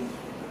see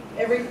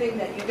everything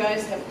that you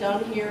guys have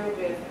done here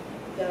with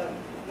the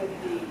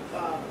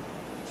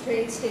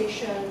train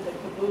station, the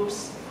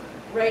caboose.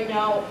 Right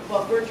now,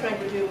 what we're trying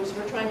to do is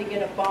we're trying to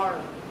get a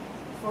barn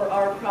for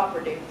our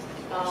property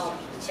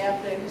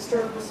at the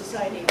Historical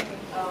Society.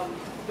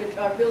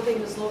 Our building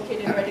is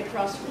located right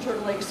across from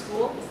Turtle Lake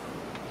School,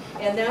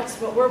 and that's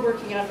what we're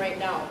working on right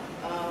now.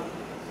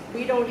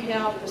 We don't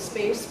have the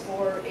space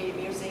for a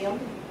museum,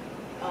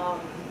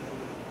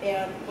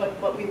 and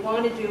what we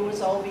want to do is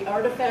all the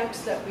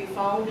artifacts that we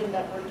found and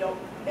that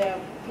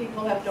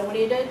people have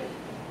donated,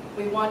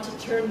 we want to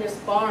turn this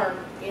barn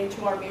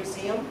into our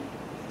museum.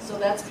 So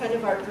that's kind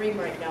of our dream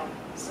right now.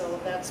 So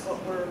that's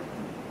what we're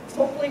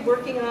hopefully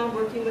working on,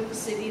 working with the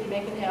city to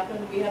make it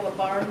happen. We have a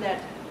barn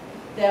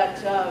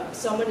that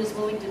someone is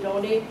willing to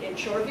donate in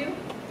Shoreview,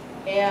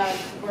 and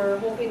we're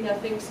hoping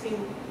that things can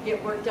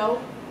get worked out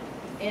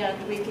and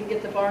we can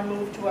get the barn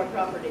moved to our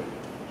property.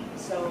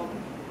 So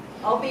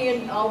I'll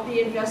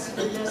be invested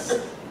in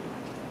this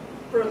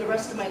for the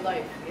rest of my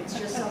life. It's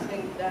just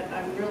something that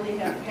I'm really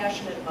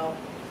passionate about.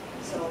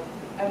 So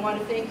I want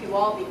to thank you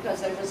all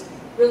because I was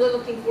really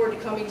looking forward to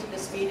coming to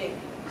this meeting.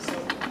 So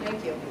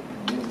thank you.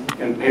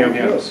 And Pam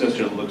has a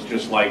sister that looks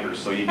just like her,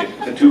 so you get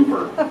the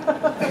twofer.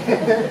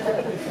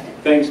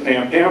 Thanks,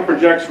 Pam. Pam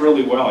projects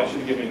really well. I should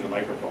have given you the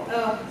microphone.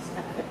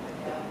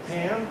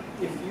 Pam,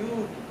 if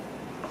you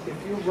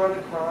if you run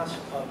across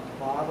a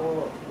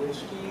bottle of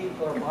whiskey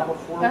or a bottle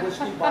for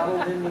whiskey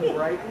bottled in New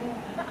Brighton,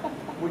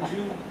 would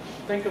you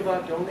think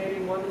about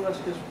donating one to us?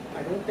 Because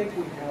I don't think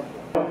we have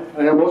one.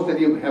 I know most of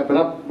you have been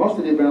up. Most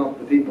of you have been up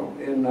at the depot,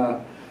 and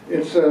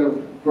it's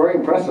very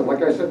impressive.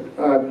 Like I said,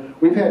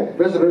 we've had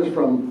visitors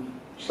from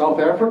South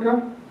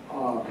Africa,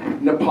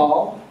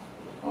 Nepal,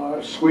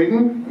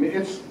 Sweden. I mean,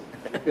 it's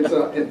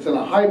in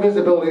a high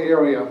visibility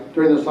area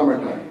during the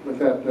summertime with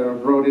that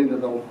road into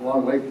the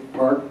Long Lake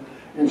Park,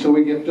 and so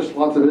we get just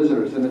lots of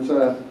visitors, and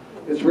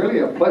it's really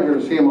a pleasure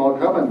to see them all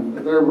come, and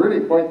they're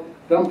really quite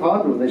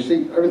dumbfounded when they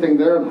see everything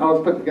there and how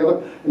it's put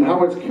together and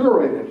how it's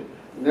curated.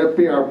 And that'd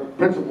be our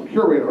principal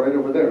curator right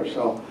over there.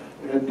 So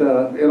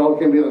it all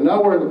came together.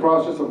 Now we're in the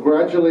process of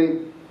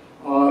gradually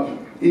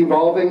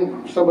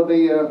evolving some of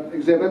the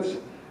exhibits,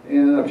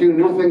 and a few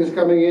new things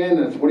coming in.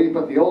 It's where do you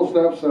put the old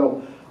stuff?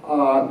 So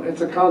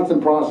it's a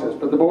constant process.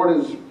 But the board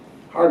is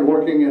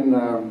hardworking, and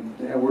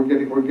we're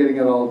getting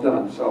it all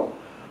done. So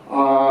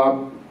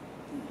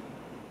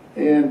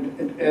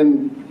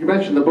and you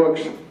mentioned the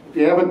books. If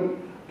you haven't,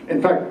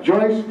 in fact,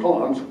 Joyce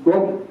Collins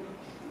wrote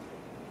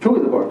 2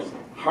 of the books,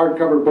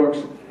 hardcover books,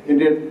 and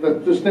did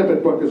the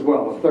snippet book as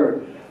well, the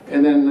 3rd.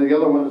 And then the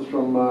other one is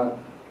from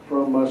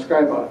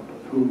Skybot,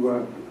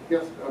 who,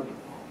 yes,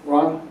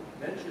 Ron?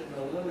 Mentioned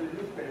the Lily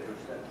newspapers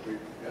that we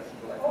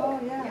yesterday. Oh,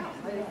 yeah.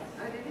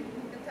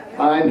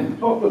 I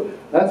know,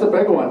 that's a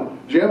big one.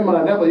 Jim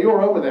Neville, you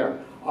were over there.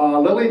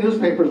 Lily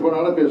newspapers went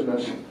out of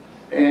business,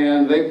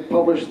 and they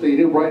published the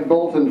New Brighton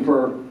Bulletin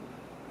for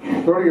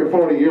 30 or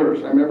 40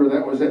 years. I remember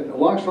that was it.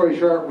 Long story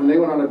short, when they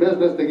went out of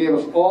business, they gave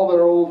us all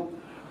their old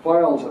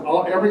files.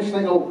 Every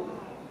single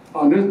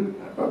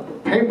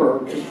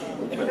paper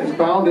is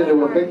bound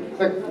into a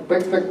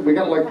big, thick, we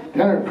got like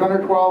 10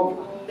 or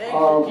 12. Thank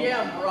you,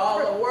 Jim, for all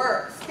the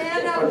work.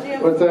 Stand up,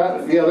 Jim. What's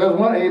that? Yeah, there's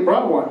one, he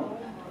brought one.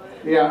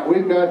 Yeah,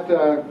 we've got,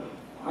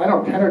 I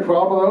don't know, 10 or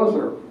 12 of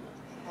those.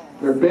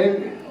 They're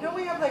big, No,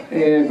 we have like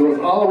and goes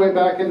all the way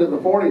back into the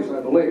 40s,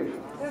 I believe.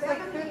 There's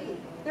like 50.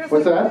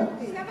 What's that?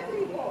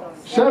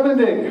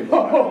 70.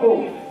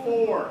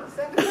 Oh,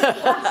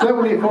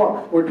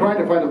 74. We're trying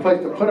to find a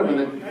place to put them in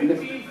it.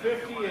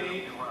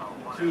 1958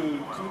 to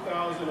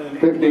 2008.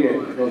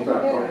 58 goes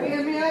back. May Okay. I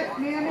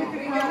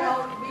make a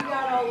comment? We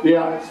got all the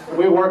Yeah,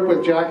 we worked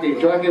with Jackie.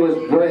 Jackie was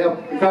very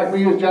helpful. In fact, we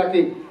used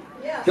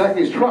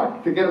Jackie's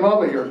truck to get him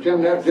over here.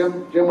 Jim went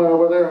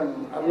over there,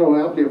 and I don't know who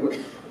helped you, but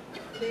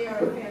They are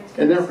fantastic.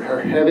 and they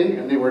were heavy,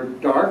 and they were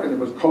dark, and it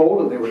was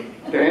cold, and they were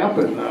damp,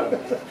 and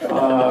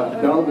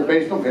down in the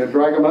basement, we had to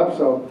drag them up.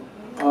 So,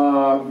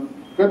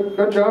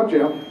 good job,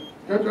 Jim.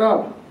 Good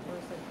job.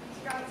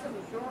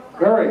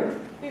 Very.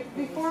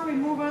 Before we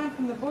move on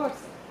from the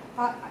books,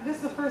 this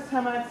is the first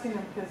time I've seen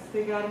them because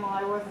they got them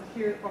while I wasn't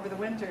here over the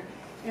winter.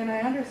 And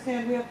I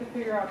understand we have to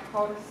figure out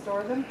how to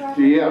store them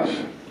properly.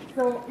 Yes.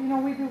 So,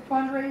 we do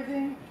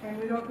fundraising, and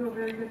we don't do a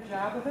very good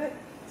job of it.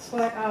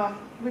 But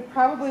we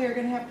probably are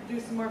going to have to do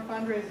some more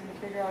fundraising to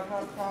figure out how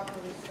to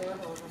properly store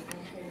those and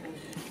maintain them.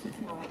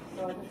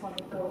 So I just wanted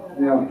to throw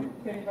that out.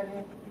 If anybody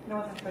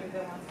knows anybody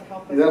that wants to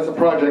help us. That's a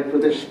project for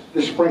this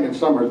spring and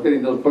summer, is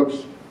getting those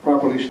books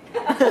properly.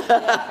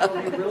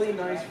 It'll be really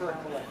nice for a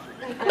collection.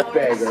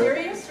 Are you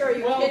serious, or are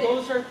you Well, kidding?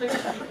 those are things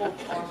people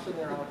toss in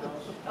their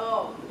outhouse.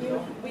 Oh,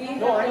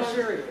 No, I'm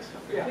serious.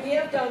 Yeah. we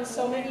have done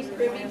so many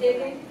privy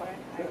digging,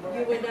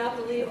 you would not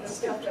believe the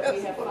stuff that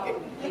we have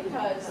found.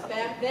 Because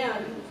back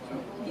then,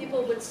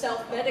 people would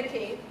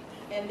self-medicate,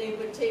 and they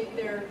would take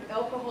their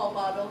alcohol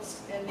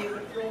bottles and they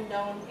would throw them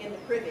down in the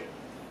privy.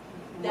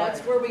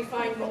 That's where we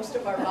find most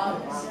of our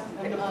bottles.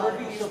 And the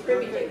privy's is a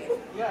privy perfect,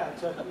 digging. yeah,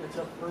 it's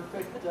a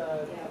perfect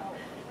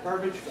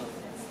garbage dump.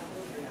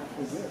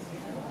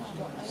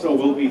 So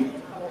we'll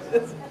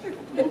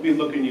be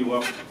looking you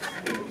up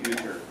in the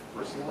future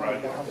for some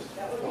projects.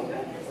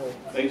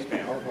 Thanks,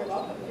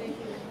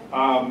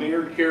 ma'am.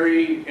 Mayor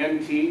Carrie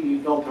NT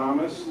Neefeld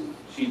Thomas,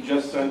 she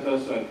just sent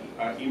us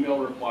an email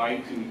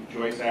reply to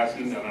Joyce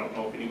asking, and I don't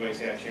know if anybody's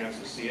had a chance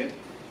to see it.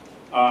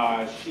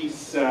 She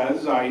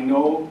says, I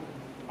know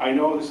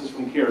this is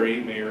from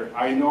Carrie, Mayor,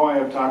 I know I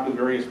have talked to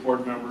various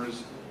board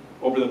members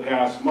over the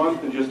past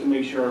month, and just to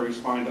make sure I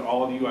respond to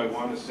all of you, I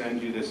want to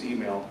send you this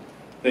email.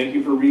 Thank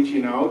you for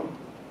reaching out,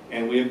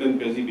 and we have been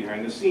busy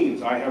behind the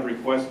scenes. I have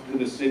requested to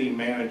the city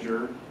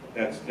manager,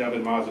 that's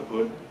Devin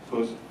Mazaput,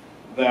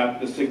 that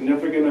the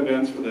significant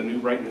events for the New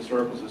Brighton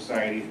Historical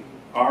Society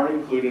are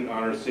included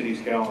on our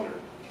city's calendar.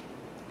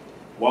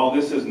 While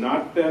this has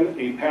not been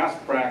a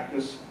past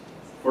practice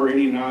for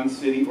any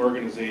non-city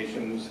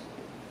organizations,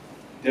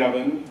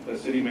 Devin, the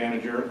city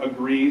manager,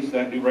 agrees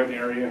that New Brighton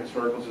Area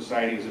Historical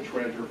Society is a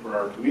treasure for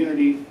our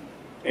community,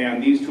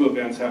 and these 2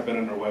 events have been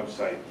on our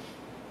website.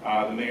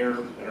 The mayor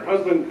and her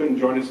husband couldn't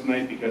join us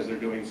tonight because they're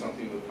doing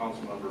something with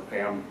Councilmember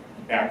Pam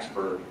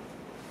Axberg,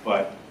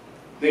 but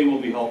they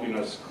will be helping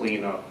us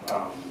clean up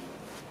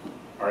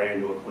our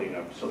annual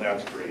cleanup, so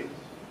that's great.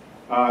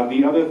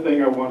 The other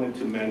thing I wanted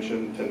to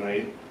mention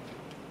tonight,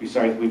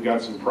 besides we've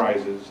got some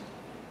prizes,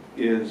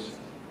 is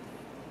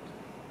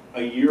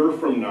a year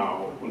from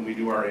now, when we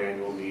do our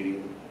annual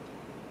meeting,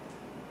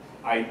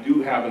 I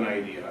do have an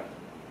idea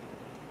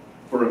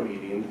for a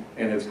meeting,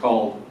 and it's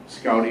called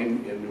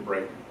Scouting in New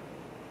Brighton.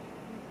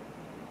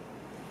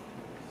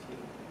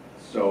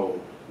 So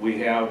we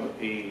have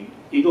a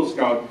Eagle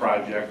Scout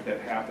project that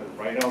happened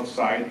right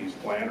outside these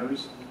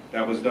planters.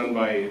 That was done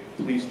by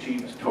Police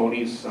Chief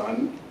Tony's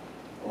son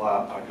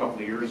a couple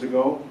of years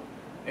ago.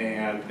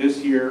 And this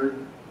year,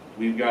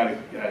 we've got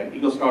an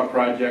Eagle Scout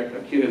project.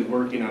 A kid is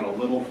working on a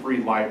little free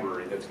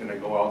library that's going to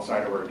go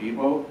outside of our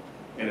depot,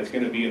 and it's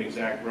going to be an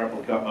exact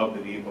replica of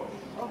the depot,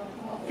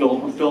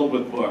 filled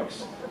with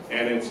books.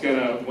 And it's going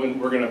to,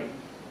 we're going to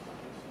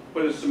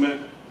put a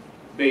cement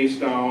base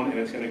down, and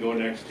it's going to go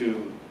next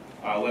to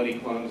Lenny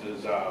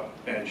Klunz's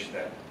bench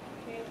that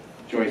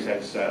Joyce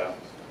had set up.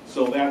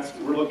 So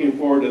we're looking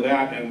forward to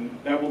that, and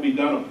that will be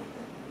done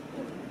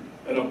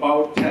in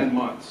about 10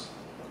 months.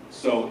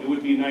 So it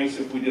would be nice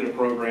if we did a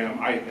program,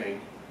 I think,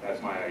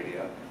 that's my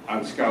idea,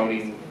 on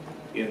scouting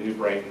in New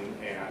Brighton,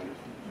 and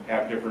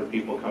have different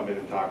people come in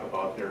and talk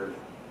about their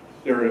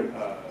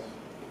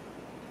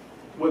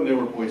when they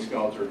were Boy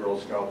Scouts or Girl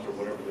Scouts or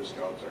whatever the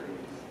Scouts are going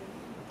to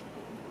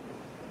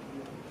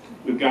do.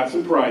 We've got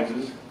some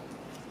prizes.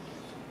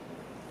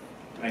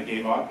 I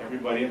gave out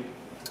everybody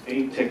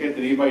a ticket.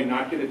 Did anybody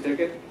not get a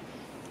ticket?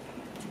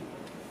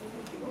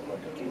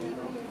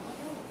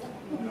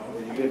 No,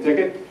 did you get a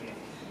ticket?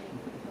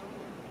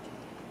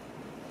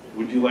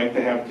 Would you like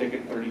to have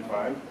ticket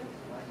 35?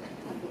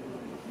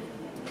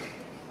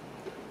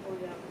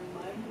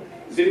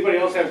 Does anybody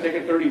else have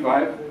ticket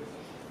 35?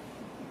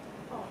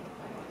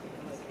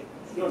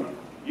 No.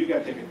 You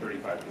got ticket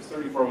 35, because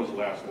 34 was the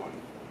last one.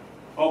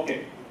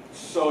 Okay,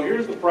 so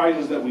here's the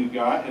prizes that we've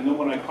got, and then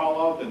when I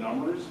call out the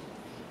numbers,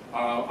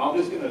 I'm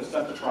just going to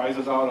set the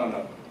prizes out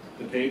on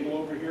the table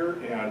over here,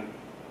 and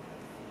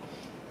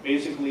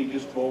basically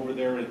just go over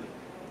there and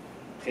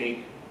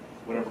take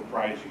whatever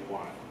prize you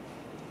want.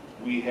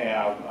 We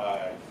have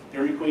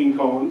Dairy Queen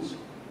coupons.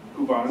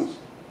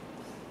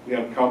 We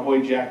have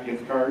Cowboy Jack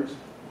gift cards,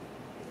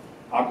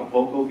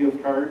 Acapulco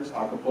gift cards.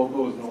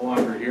 Acapulco is no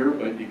longer here,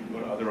 but you can go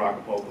to other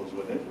Acapulcos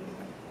with it.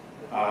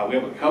 We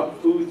have a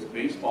Cub Foods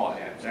baseball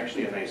hat. It's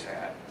actually a nice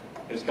hat.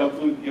 Because Cub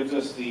Food gives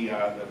us the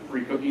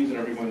free cookies that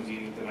everyone's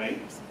eating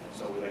tonight,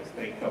 so we like to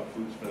thank Cub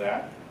Foods for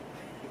that.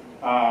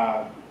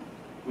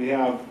 We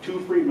have 2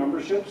 free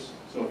memberships,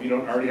 so if you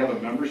don't already have a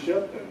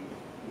membership, then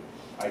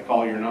I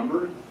call your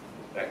number.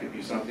 That could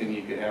be something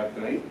you could have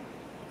tonight.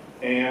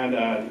 And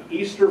an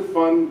Easter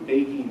fun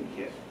baking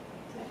kit,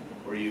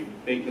 where you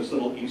bake this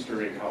little Easter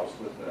egg house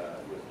with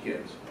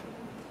kids.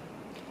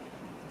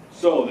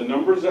 So the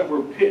numbers that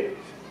were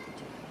picked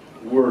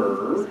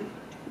were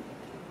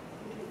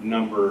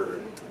number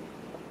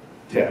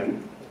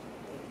 10,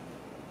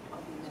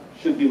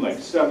 should be like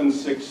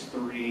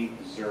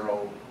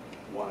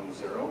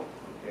 763010,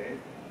 okay?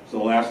 So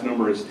the last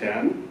number is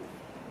 10,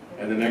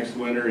 and the next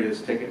winner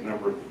is ticket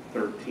number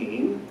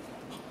 13,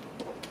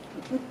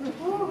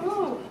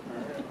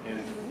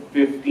 and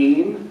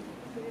 15,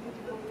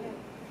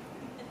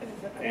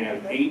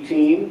 and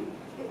 18.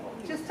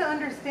 Just to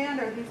understand,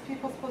 are these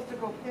people supposed to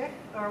go pick,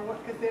 or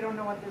what, because they don't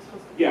know what they're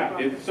supposed to do?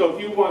 Yeah, so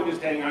if you want,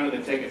 just hang on to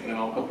the ticket, and then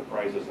I'll put the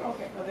prizes out.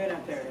 Okay, well, they're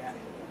not there yet.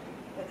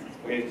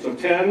 Okay, so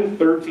 10,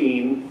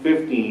 13,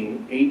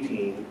 15,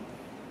 18,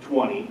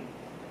 20,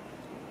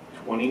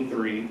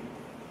 23,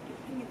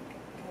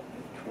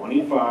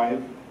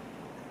 25,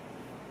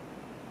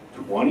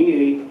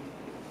 28,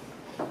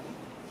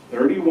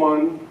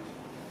 31,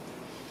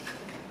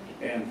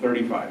 and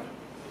 35.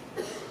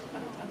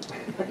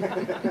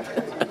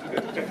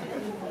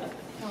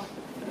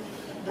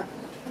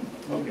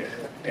 Okay,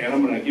 and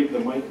I'm going to give the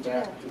mic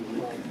back to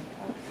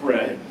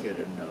Fred,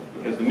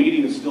 because the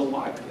meeting is still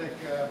live.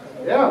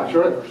 Yeah,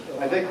 sure.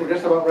 I think we're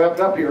just about wrapped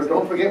up here.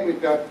 Don't forget, we've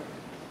got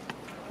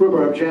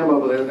rhubarb jam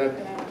over there that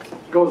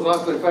goes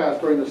awfully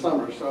fast during the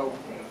summer, so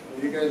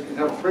you guys can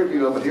have a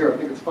preview of it here. I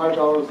think it's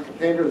 $5 a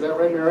container. Is that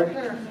right, Mary?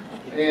 Sure.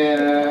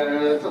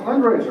 And it's a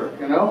fundraiser,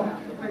 you know?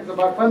 The thing's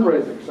about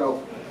fundraising.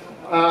 So,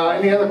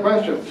 any other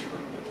questions?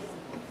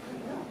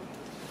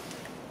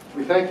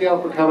 We thank you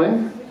all for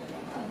coming.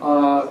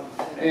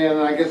 And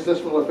I guess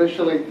this will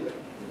officially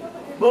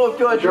Move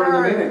to adjourn the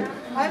adjourn. meeting.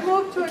 I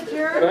move to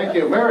adjourn. Thank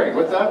you. Mary,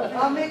 what's that?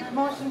 I'll make a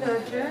motion to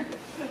adjourn.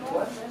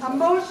 A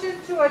motion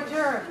to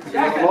adjourn.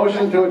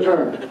 Motion to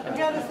adjourn. You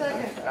got a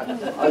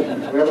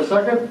second? We have a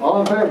second?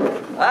 All in favor?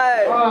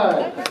 Aye.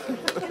 Aye.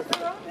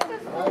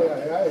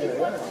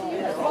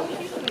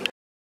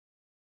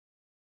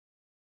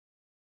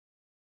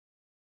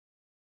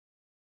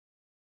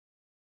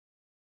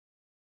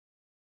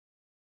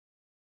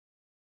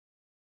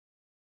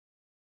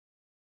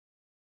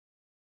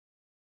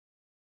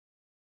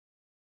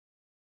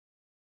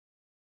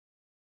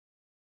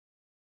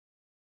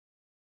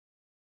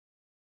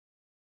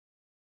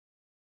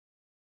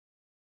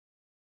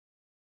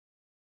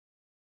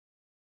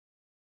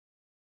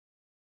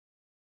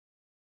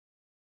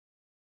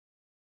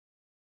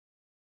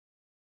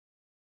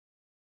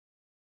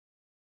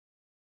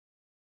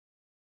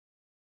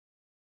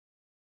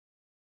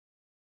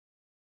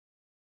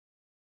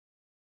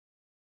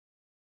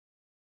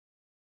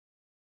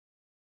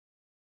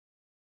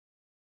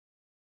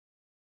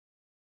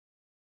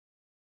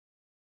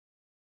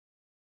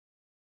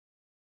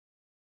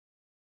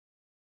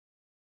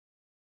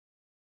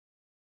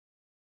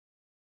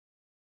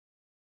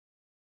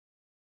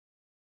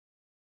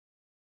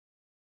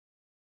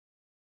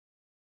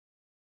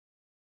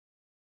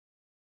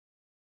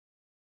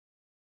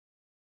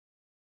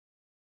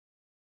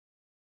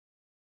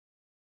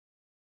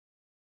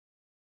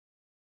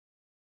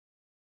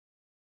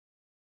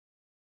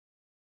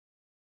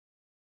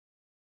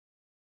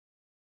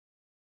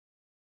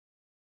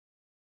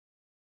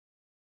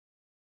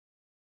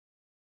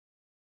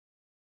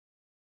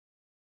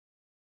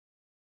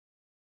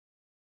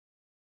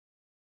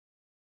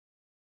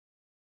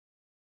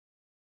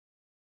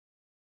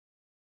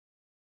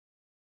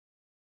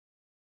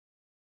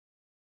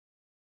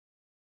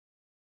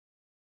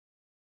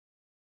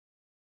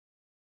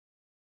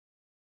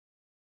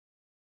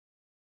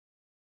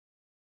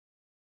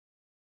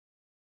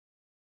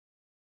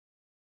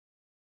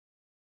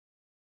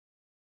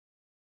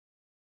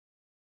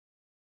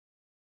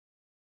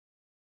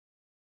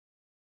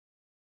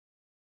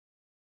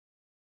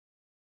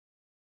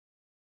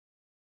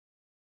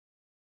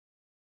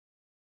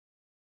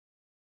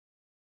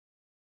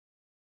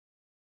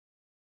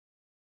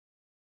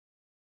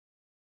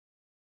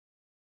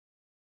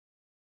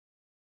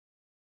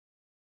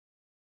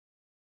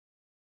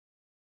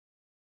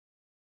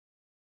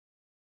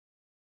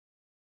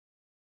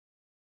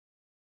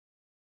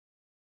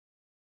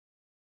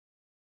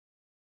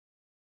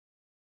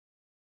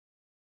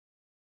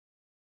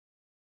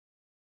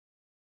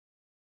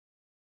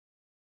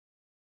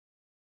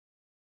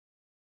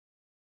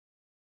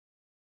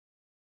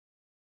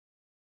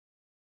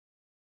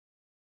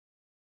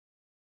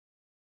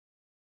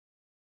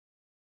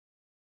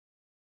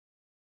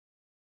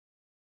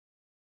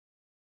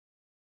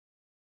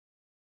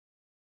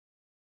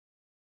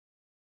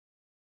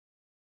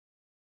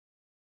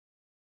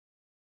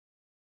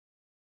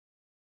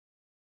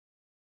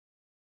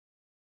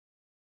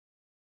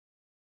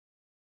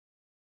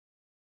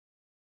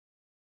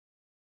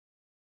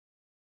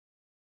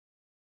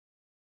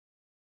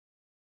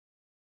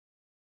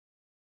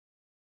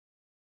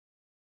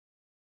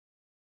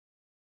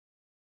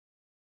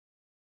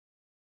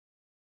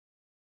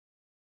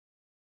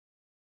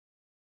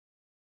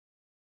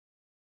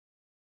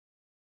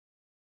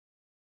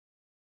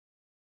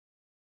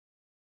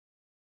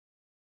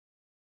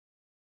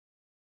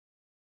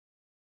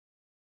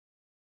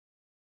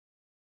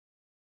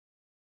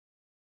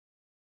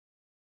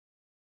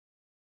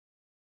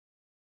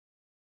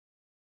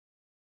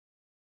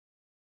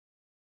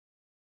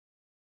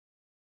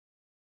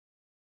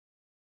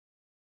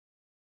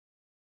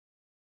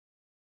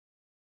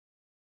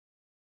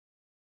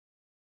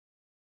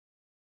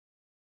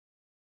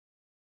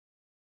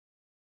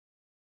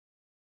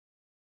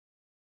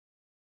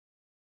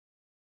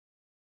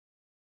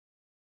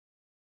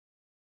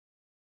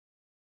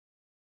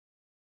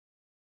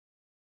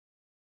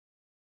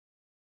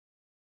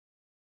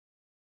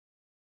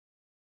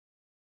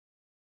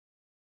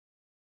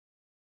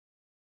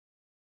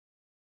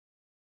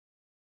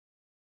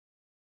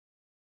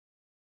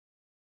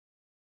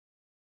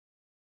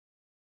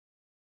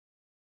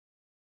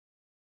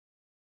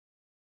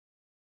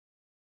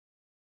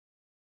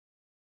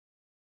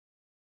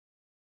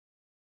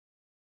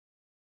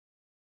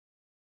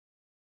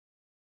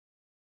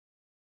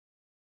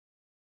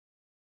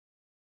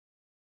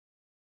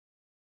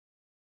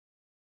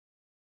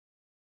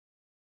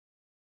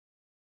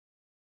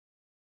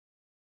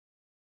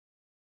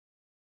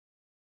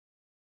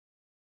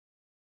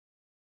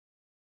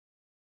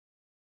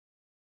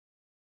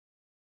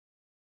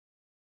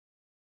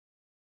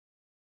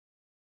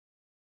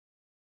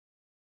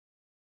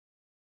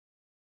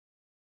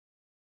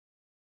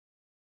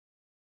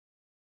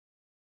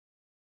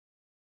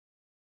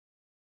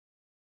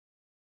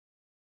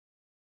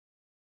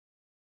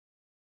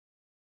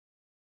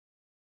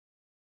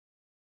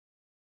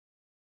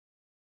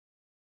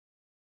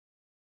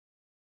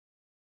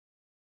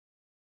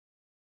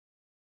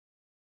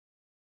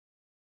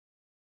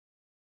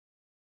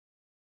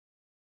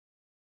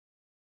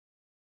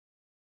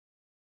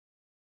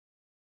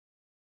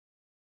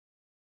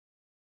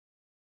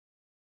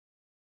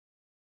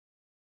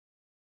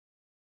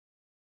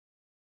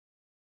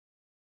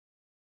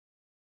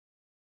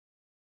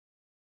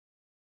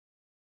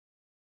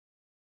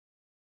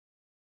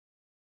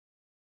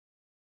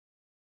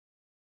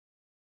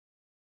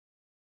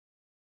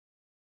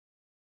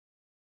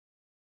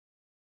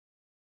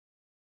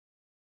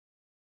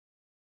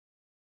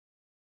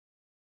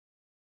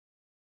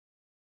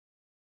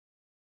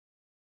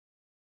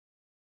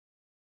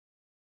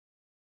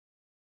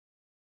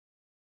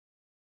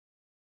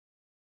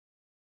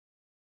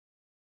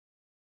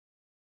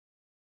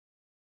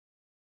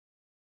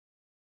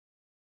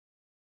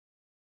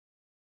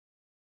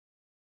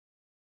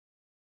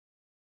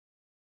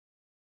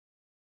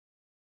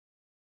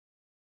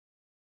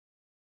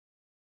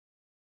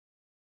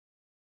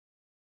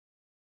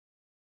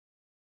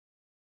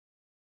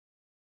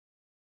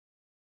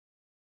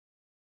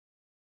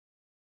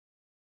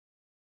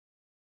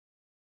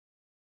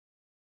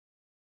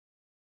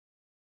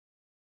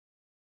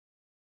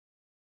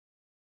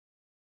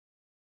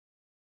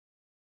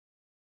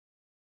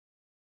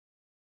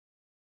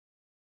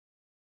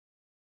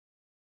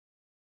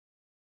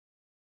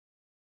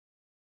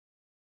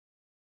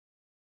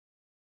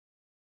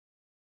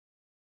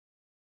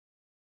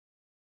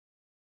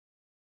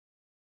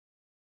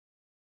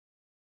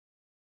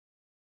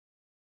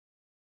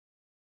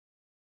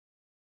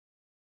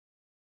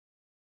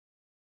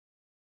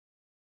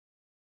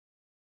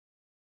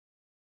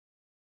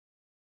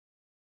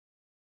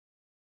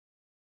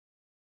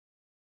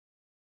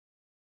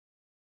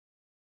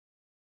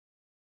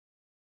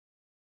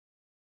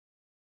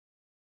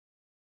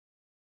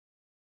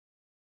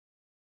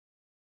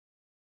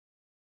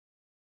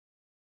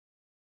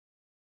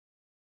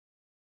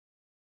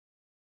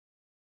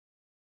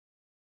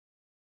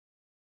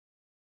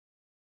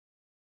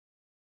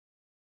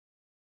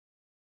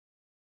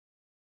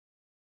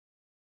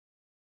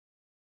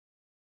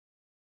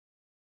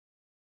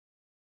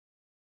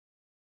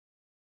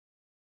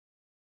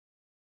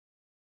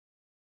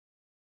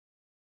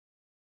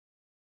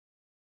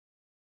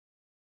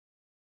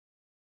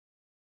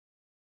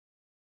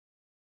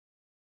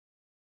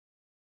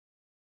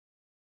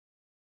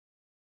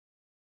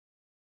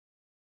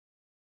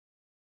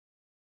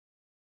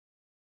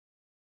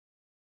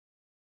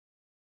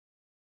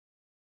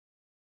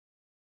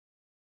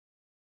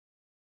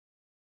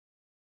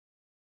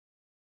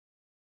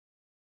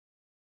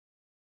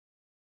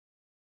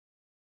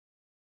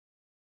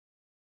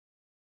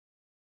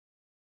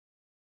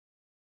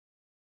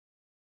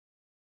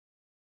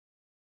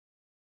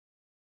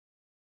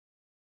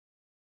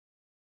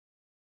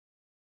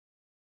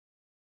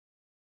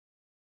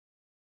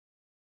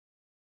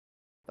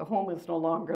 The home is no longer